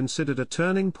 Antietam is considered a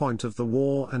turning point of the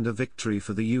war and a victory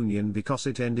for the Union because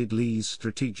it ended Lee's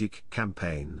strategic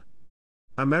campaign.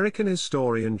 American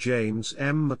historian James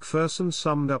M. McPherson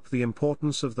summed up the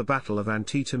importance of the Battle of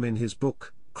Antietam in his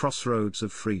book, Crossroads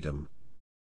of Freedom.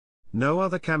 No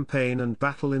other campaign and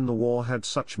battle in the war had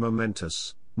such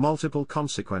momentous, multiple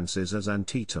consequences as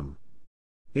Antietam.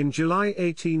 In July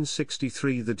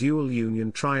 1863 the dual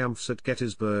Union triumphs at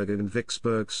Gettysburg and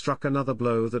Vicksburg struck another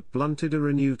blow that blunted a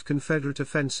renewed Confederate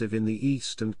offensive in the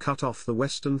east and cut off the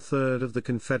western third of the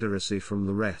Confederacy from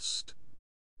the rest.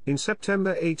 In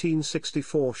September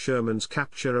 1864 Sherman's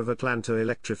capture of Atlanta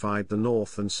electrified the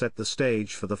North and set the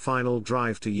stage for the final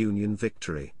drive to Union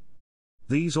victory.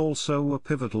 These also were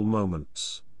pivotal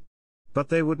moments. But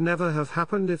they would never have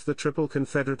happened if the triple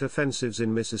Confederate offensives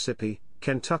in Mississippi,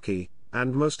 Kentucky,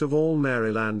 and most of all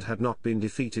Maryland had not been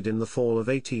defeated in the fall of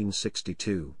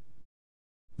 1862.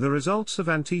 The results of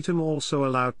Antietam also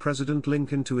allowed President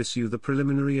Lincoln to issue the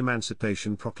preliminary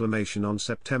Emancipation Proclamation on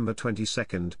September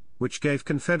 22, which gave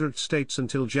Confederate states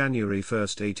until January 1,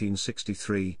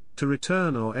 1863, to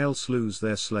return or else lose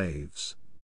their slaves.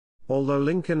 Although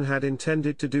Lincoln had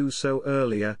intended to do so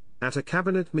earlier, at a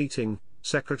cabinet meeting,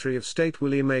 Secretary of State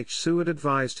William H. Seward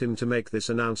advised him to make this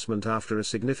announcement after a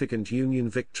significant Union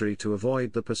victory to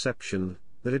avoid the perception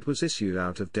that it was issued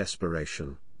out of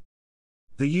desperation.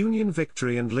 The Union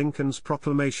victory and Lincoln's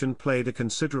proclamation played a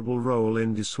considerable role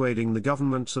in dissuading the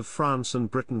governments of France and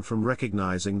Britain from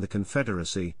recognizing the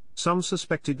Confederacy. Some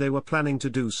suspected they were planning to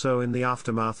do so in the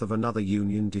aftermath of another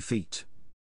Union defeat.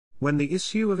 When the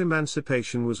issue of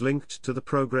emancipation was linked to the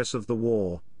progress of the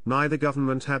war, neither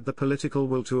government had the political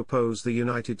will to oppose the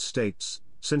United States,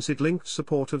 since it linked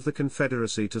support of the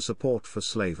Confederacy to support for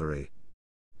slavery.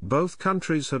 Both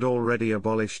countries had already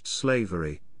abolished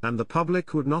slavery, and the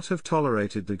public would not have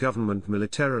tolerated the government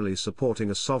militarily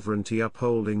supporting a sovereignty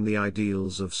upholding the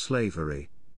ideals of slavery.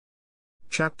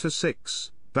 Chapter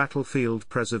 6, Battlefield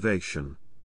Preservation.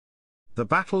 The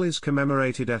battle is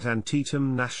commemorated at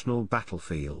Antietam National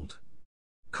Battlefield.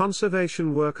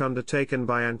 Conservation work undertaken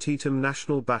by Antietam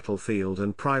National Battlefield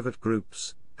and private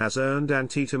groups has earned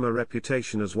Antietam a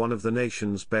reputation as one of the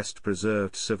nation's best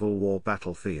preserved Civil War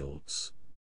battlefields.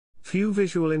 Few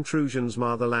visual intrusions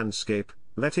mar the landscape,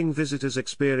 letting visitors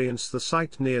experience the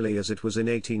site nearly as it was in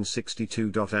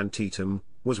 1862. Antietam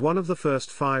was one of the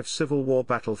first 5 Civil War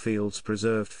battlefields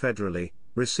preserved federally,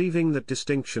 receiving that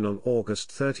distinction on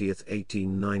August 30,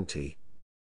 1890.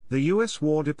 The U.S.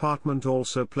 War Department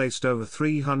also placed over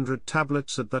 300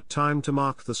 tablets at that time to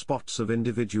mark the spots of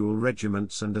individual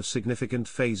regiments and of significant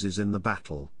phases in the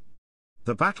battle.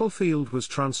 The battlefield was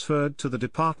transferred to the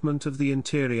Department of the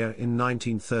Interior in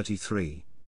 1933.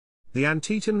 The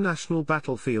Antietam National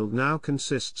Battlefield now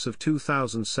consists of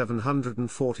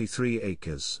 2,743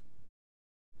 acres.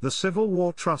 The Civil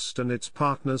War Trust and its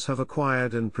partners have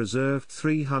acquired and preserved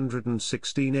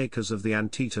 316 acres of the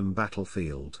Antietam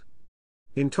battlefield.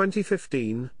 In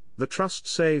 2015, the Trust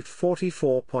saved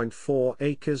 44.4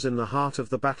 acres in the heart of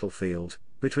the battlefield,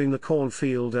 between the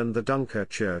Cornfield and the Dunker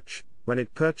Church, when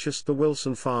it purchased the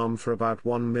Wilson Farm for about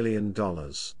 $1 million.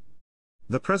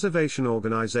 The preservation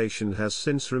organization has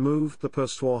since removed the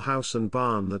post-war house and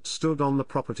barn that stood on the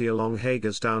property along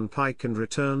Hagersdown Pike and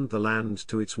returned the land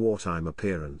to its wartime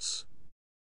appearance.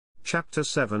 Chapter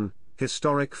 7,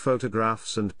 Historic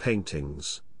Photographs and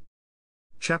Paintings.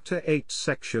 Chapter 8,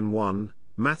 Section 1,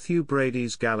 Matthew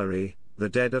Brady's Gallery, The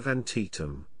Dead of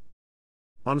Antietam.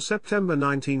 On September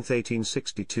 19,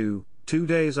 1862, 2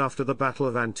 days after the Battle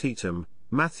of Antietam,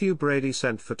 Matthew Brady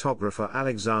sent photographer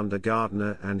Alexander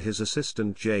Gardner and his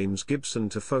assistant James Gibson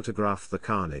to photograph the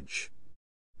carnage.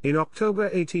 In October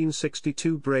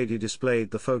 1862, Brady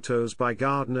displayed the photos by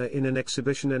Gardner in an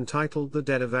exhibition entitled The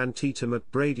Dead of Antietam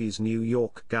at Brady's New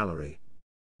York Gallery.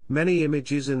 Many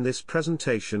images in this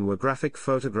presentation were graphic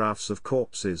photographs of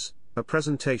corpses, a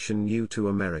presentation new to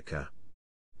America.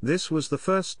 This was the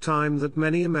first time that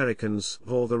many Americans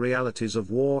saw the realities of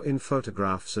war in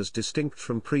photographs as distinct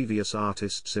from previous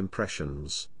artists'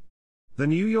 impressions. The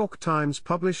New York Times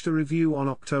published a review on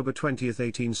October 20,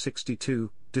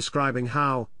 1862, describing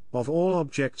how, of all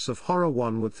objects of horror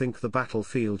one would think the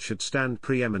battlefield should stand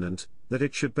preeminent, that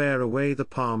it should bear away the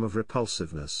palm of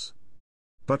repulsiveness.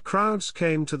 But crowds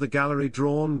came to the gallery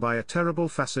drawn by a terrible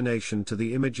fascination to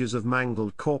the images of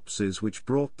mangled corpses which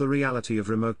brought the reality of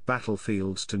remote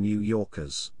battlefields to New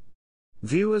Yorkers.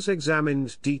 Viewers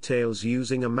examined details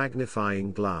using a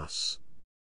magnifying glass.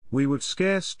 We would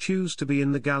scarce choose to be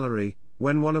in the gallery,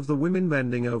 when one of the women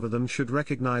bending over them should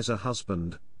recognize a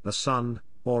husband, a son,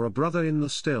 or a brother in the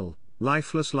still,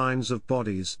 lifeless lines of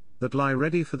bodies, that lie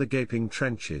ready for the gaping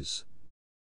trenches.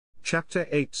 Chapter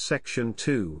 8, Section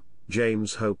 2,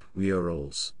 James Hope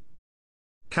Murals.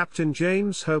 Captain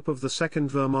James Hope of the 2nd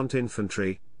Vermont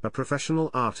Infantry, a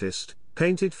professional artist,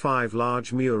 painted 5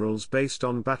 large murals based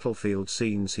on battlefield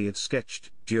scenes he had sketched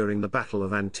during the Battle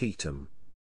of Antietam.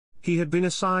 He had been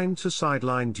assigned to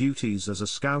sideline duties as a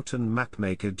scout and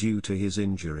mapmaker due to his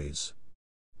injuries.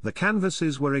 The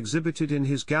canvases were exhibited in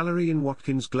his gallery in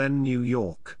Watkins Glen, New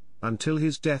York, until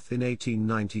his death in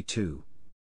 1892.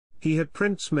 He had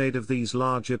prints made of these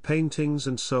larger paintings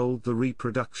and sold the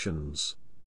reproductions.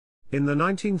 In the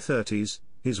 1930s,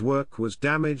 his work was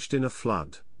damaged in a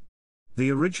flood.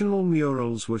 The original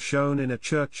murals were shown in a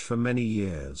church for many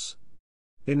years.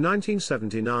 In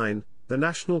 1979, the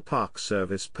National Park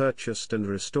Service purchased and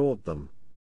restored them.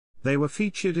 They were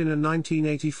featured in a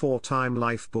 1984 Time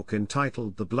Life book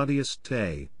entitled The Bloodiest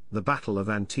Day, The Battle of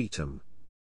Antietam.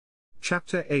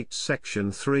 Chapter 8,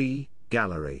 Section 3,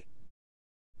 Gallery.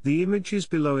 The images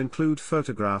below include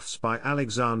photographs by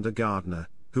Alexander Gardner,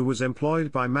 who was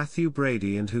employed by Matthew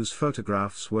Brady and whose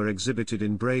photographs were exhibited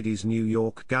in Brady's New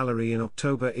York Gallery in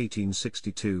October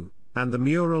 1862, and the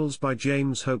murals by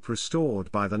James Hope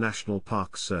restored by the National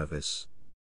Park Service.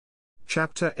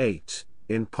 Chapter 8,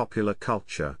 in Popular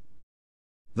Culture.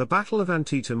 The Battle of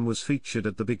Antietam was featured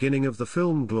at the beginning of the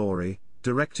film Glory,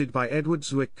 directed by Edward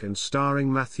Zwick and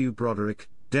starring Matthew Broderick,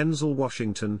 Denzel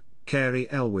Washington, Cary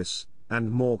Elwes, and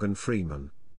Morgan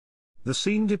Freeman. The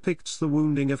scene depicts the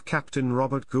wounding of Captain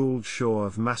Robert Gould Shaw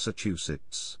of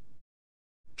Massachusetts.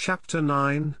 Chapter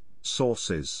 9,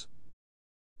 Sources.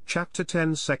 Chapter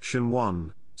 10, Section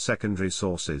 1, Secondary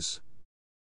Sources.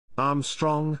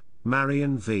 Armstrong,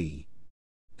 Marion V.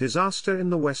 Disaster in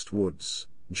the West Woods,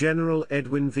 General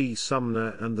Edwin V.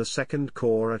 Sumner and the Second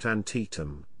Corps at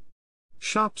Antietam.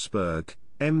 Sharpsburg,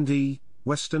 M.D.,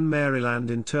 Western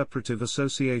Maryland Interpretive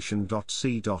Association.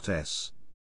 C.S.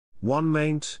 1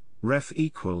 maint, ref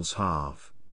equals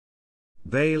half.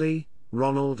 Bailey,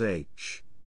 Ronald H.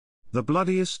 The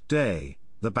Bloodiest Day,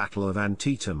 The Battle of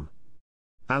Antietam.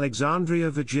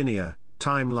 Alexandria, Virginia,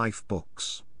 Time Life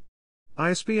Books.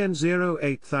 ISBN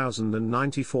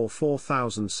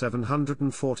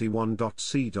 08094-4741.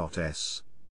 C.S.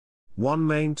 1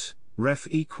 maint, ref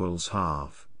equals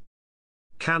half.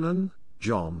 Cannon,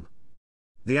 John.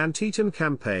 The Antietam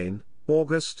Campaign,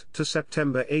 August to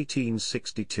September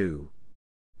 1862.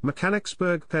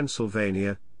 Mechanicsburg,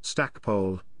 Pennsylvania,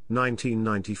 Stackpole,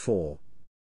 1994.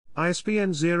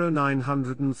 ISBN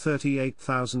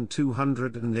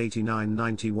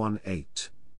 0938289991-8.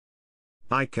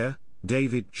 Eicher,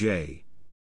 David J.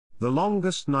 The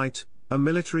Longest Night, A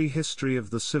Military History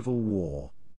of the Civil War.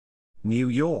 New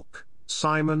York,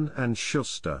 Simon &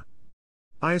 Schuster.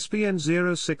 ISBN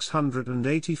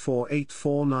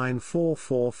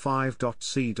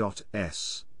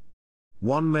 0684849445.c.s.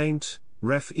 1 maint,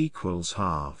 ref equals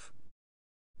half.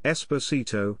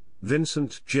 Esposito,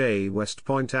 Vincent J. West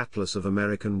Point Atlas of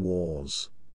American Wars.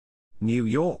 New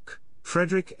York,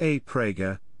 Frederick A.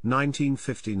 Prager,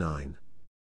 1959.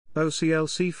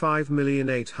 OCLC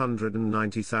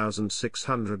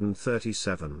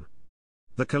 5,890,637.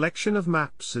 The collection of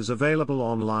maps is available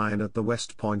online at the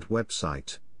West Point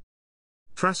website.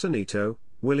 Trasanito,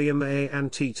 William A.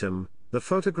 Antietam, The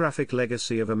Photographic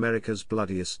Legacy of America's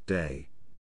Bloodiest Day.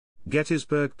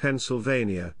 Gettysburg,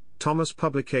 Pennsylvania, Thomas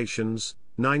Publications,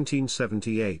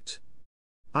 1978.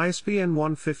 ISBN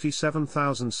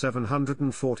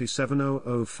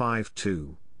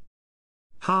 15774700052.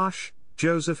 Harsh,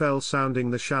 Joseph L.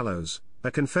 Sounding the Shallows, A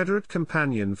Confederate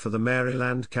Companion for the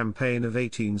Maryland Campaign of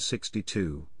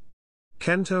 1862.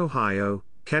 Kent, Ohio,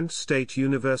 Kent State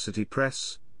University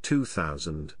Press,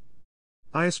 2000.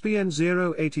 ISBN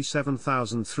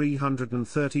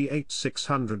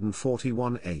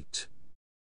 0-87338-641-8.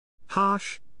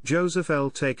 Harsh, Joseph L.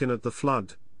 Taken at the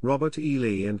Flood, Robert E.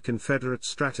 Lee and Confederate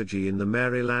Strategy in the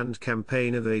Maryland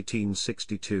Campaign of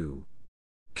 1862.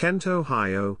 Kent,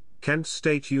 Ohio, Kent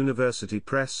State University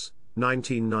Press,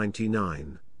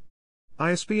 1999.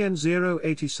 ISBN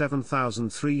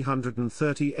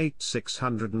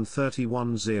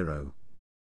 0-87338-631-0.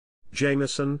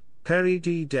 Jameson, Perry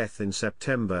D. Death in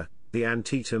September, The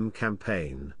Antietam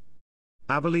Campaign.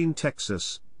 Abilene,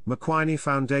 Texas, McQuiney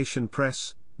Foundation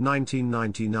Press,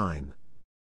 1999.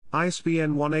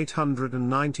 ISBN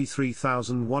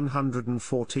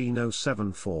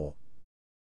 1-893,114-074.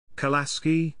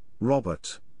 Kalaski,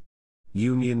 Robert.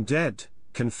 Union Dead,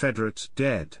 Confederate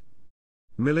Dead.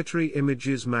 Military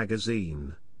Images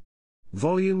Magazine.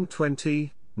 Volume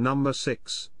 20, Number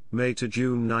 6, May to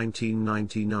June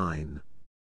 1999.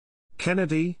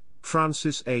 Kennedy,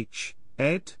 Francis H.,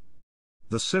 ed.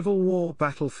 The Civil War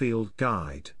Battlefield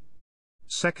Guide.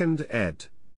 2nd ed.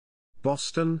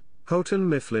 Boston, Houghton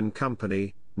Mifflin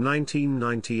Company,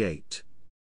 1998.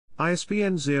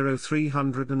 ISBN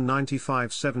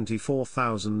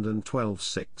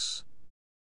 0-395-74012-6.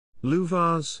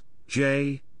 Luvars,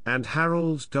 J., and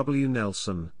Harold W.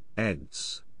 Nelson,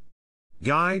 eds.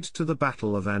 Guide to the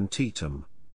Battle of Antietam.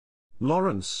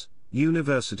 Lawrence,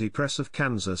 University Press of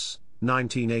Kansas,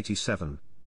 1987.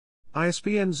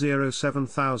 ISBN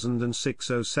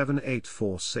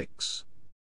 07006078846.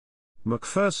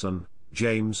 McPherson,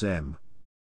 James M.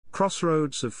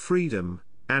 Crossroads of Freedom,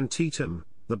 Antietam,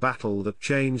 The Battle That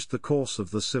Changed the Course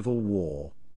of the Civil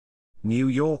War. New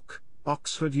York,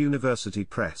 Oxford University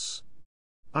Press.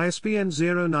 ISBN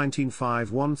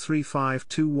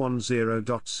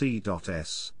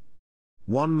 0-951352110.c.s.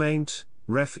 1 maint,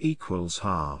 ref equals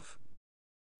half.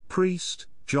 Priest,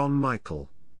 John Michael.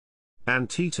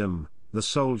 Antietam, The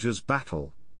Soldier's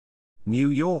Battle. New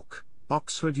York,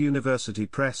 Oxford University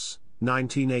Press,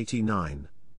 1989.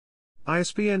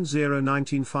 ISBN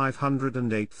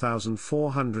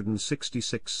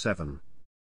 0-19508-466-7.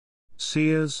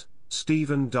 Sears,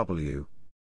 Stephen W.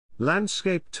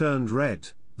 Landscape Turned Red,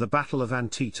 The Battle of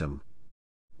Antietam.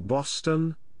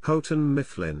 Boston, Houghton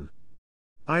Mifflin.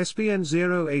 ISBN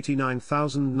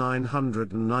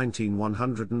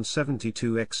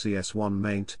 0-89919-172 XCS 1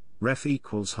 maint, ref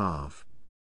equals half.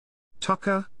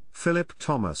 Tucker, Philip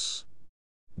Thomas.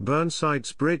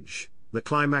 Burnside's Bridge, The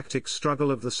Climactic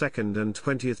Struggle of the 2nd and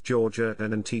 20th Georgia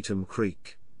and Antietam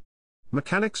Creek.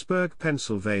 Mechanicsburg,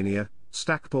 Pennsylvania,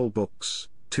 Stackpole Books,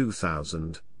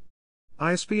 2000.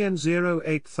 ISBN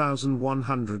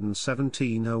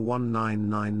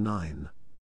 0-8117-01999.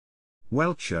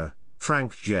 Welcher,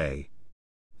 Frank J.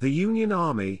 The Union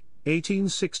Army,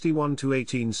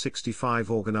 1861–1865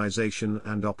 Organization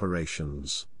and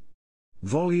Operations.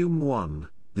 Volume 1,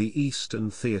 The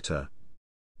Eastern Theater.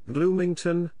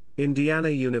 Bloomington, Indiana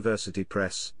University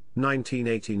Press,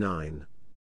 1989.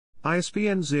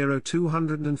 ISBN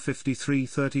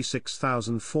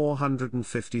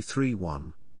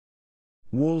 0-253-36453-1.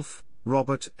 Wolfe,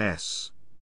 Robert S.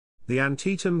 The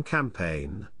Antietam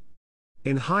Campaign.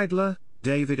 In Heidler,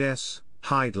 David S.,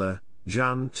 Heidler,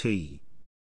 John T.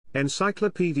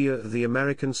 Encyclopedia of the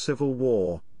American Civil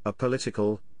War, A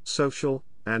Political, Social,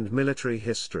 and Military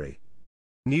History.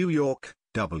 New York,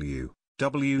 W.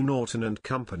 W. Norton and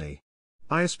Company.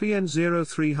 ISBN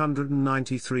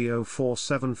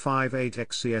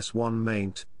 0393047588XCS1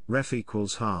 maint, ref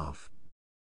equals half.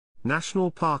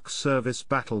 National Park Service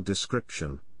Battle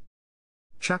Description.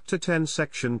 Chapter 10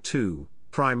 Section 2,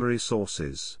 Primary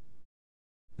Sources.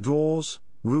 Dawes,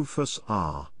 Rufus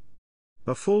R.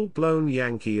 A full-blown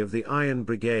Yankee of the Iron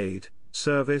Brigade,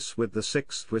 service with the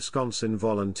 6th Wisconsin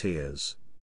Volunteers.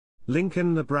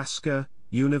 Lincoln, Nebraska,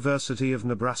 University of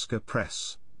Nebraska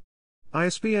Press.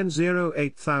 ISBN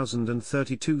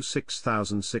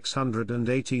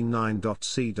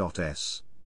 08032-66189.c.s.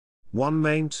 1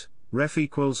 maint, ref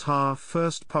equals half.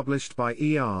 First published by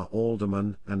E. R.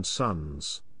 Alderman and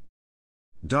Sons.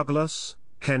 Douglas,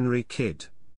 Henry Kidd.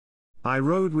 I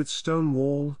Rode with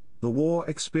Stonewall, The War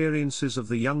Experiences of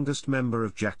the Youngest Member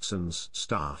of Jackson's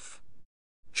Staff.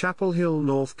 Chapel Hill,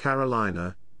 North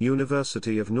Carolina,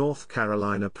 University of North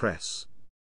Carolina Press.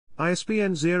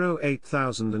 ISBN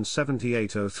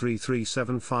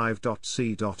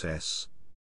 08078033375.c.s.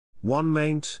 1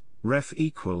 maint, ref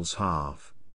equals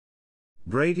half.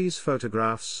 Brady's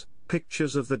Photographs,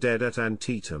 Pictures of the Dead at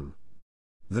Antietam.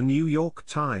 The New York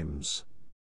Times.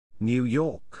 New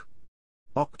York.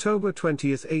 October 20,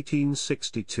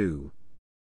 1862.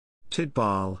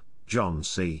 Tidball, John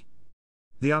C.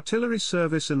 The Artillery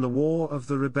Service in the War of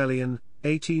the Rebellion,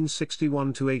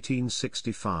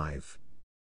 1861–1865.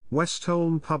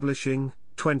 Westholme Publishing,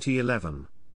 2011.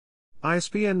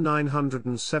 ISBN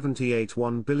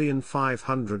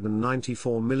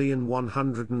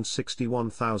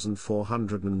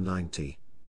 978-1,594,161,490.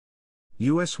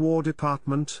 U.S. War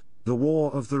Department, The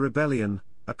War of the Rebellion,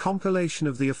 a compilation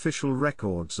of the official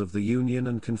records of the Union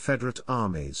and Confederate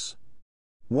armies.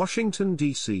 Washington,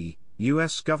 D.C.,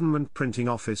 U.S. Government Printing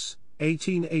Office,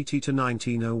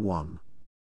 1880–1901.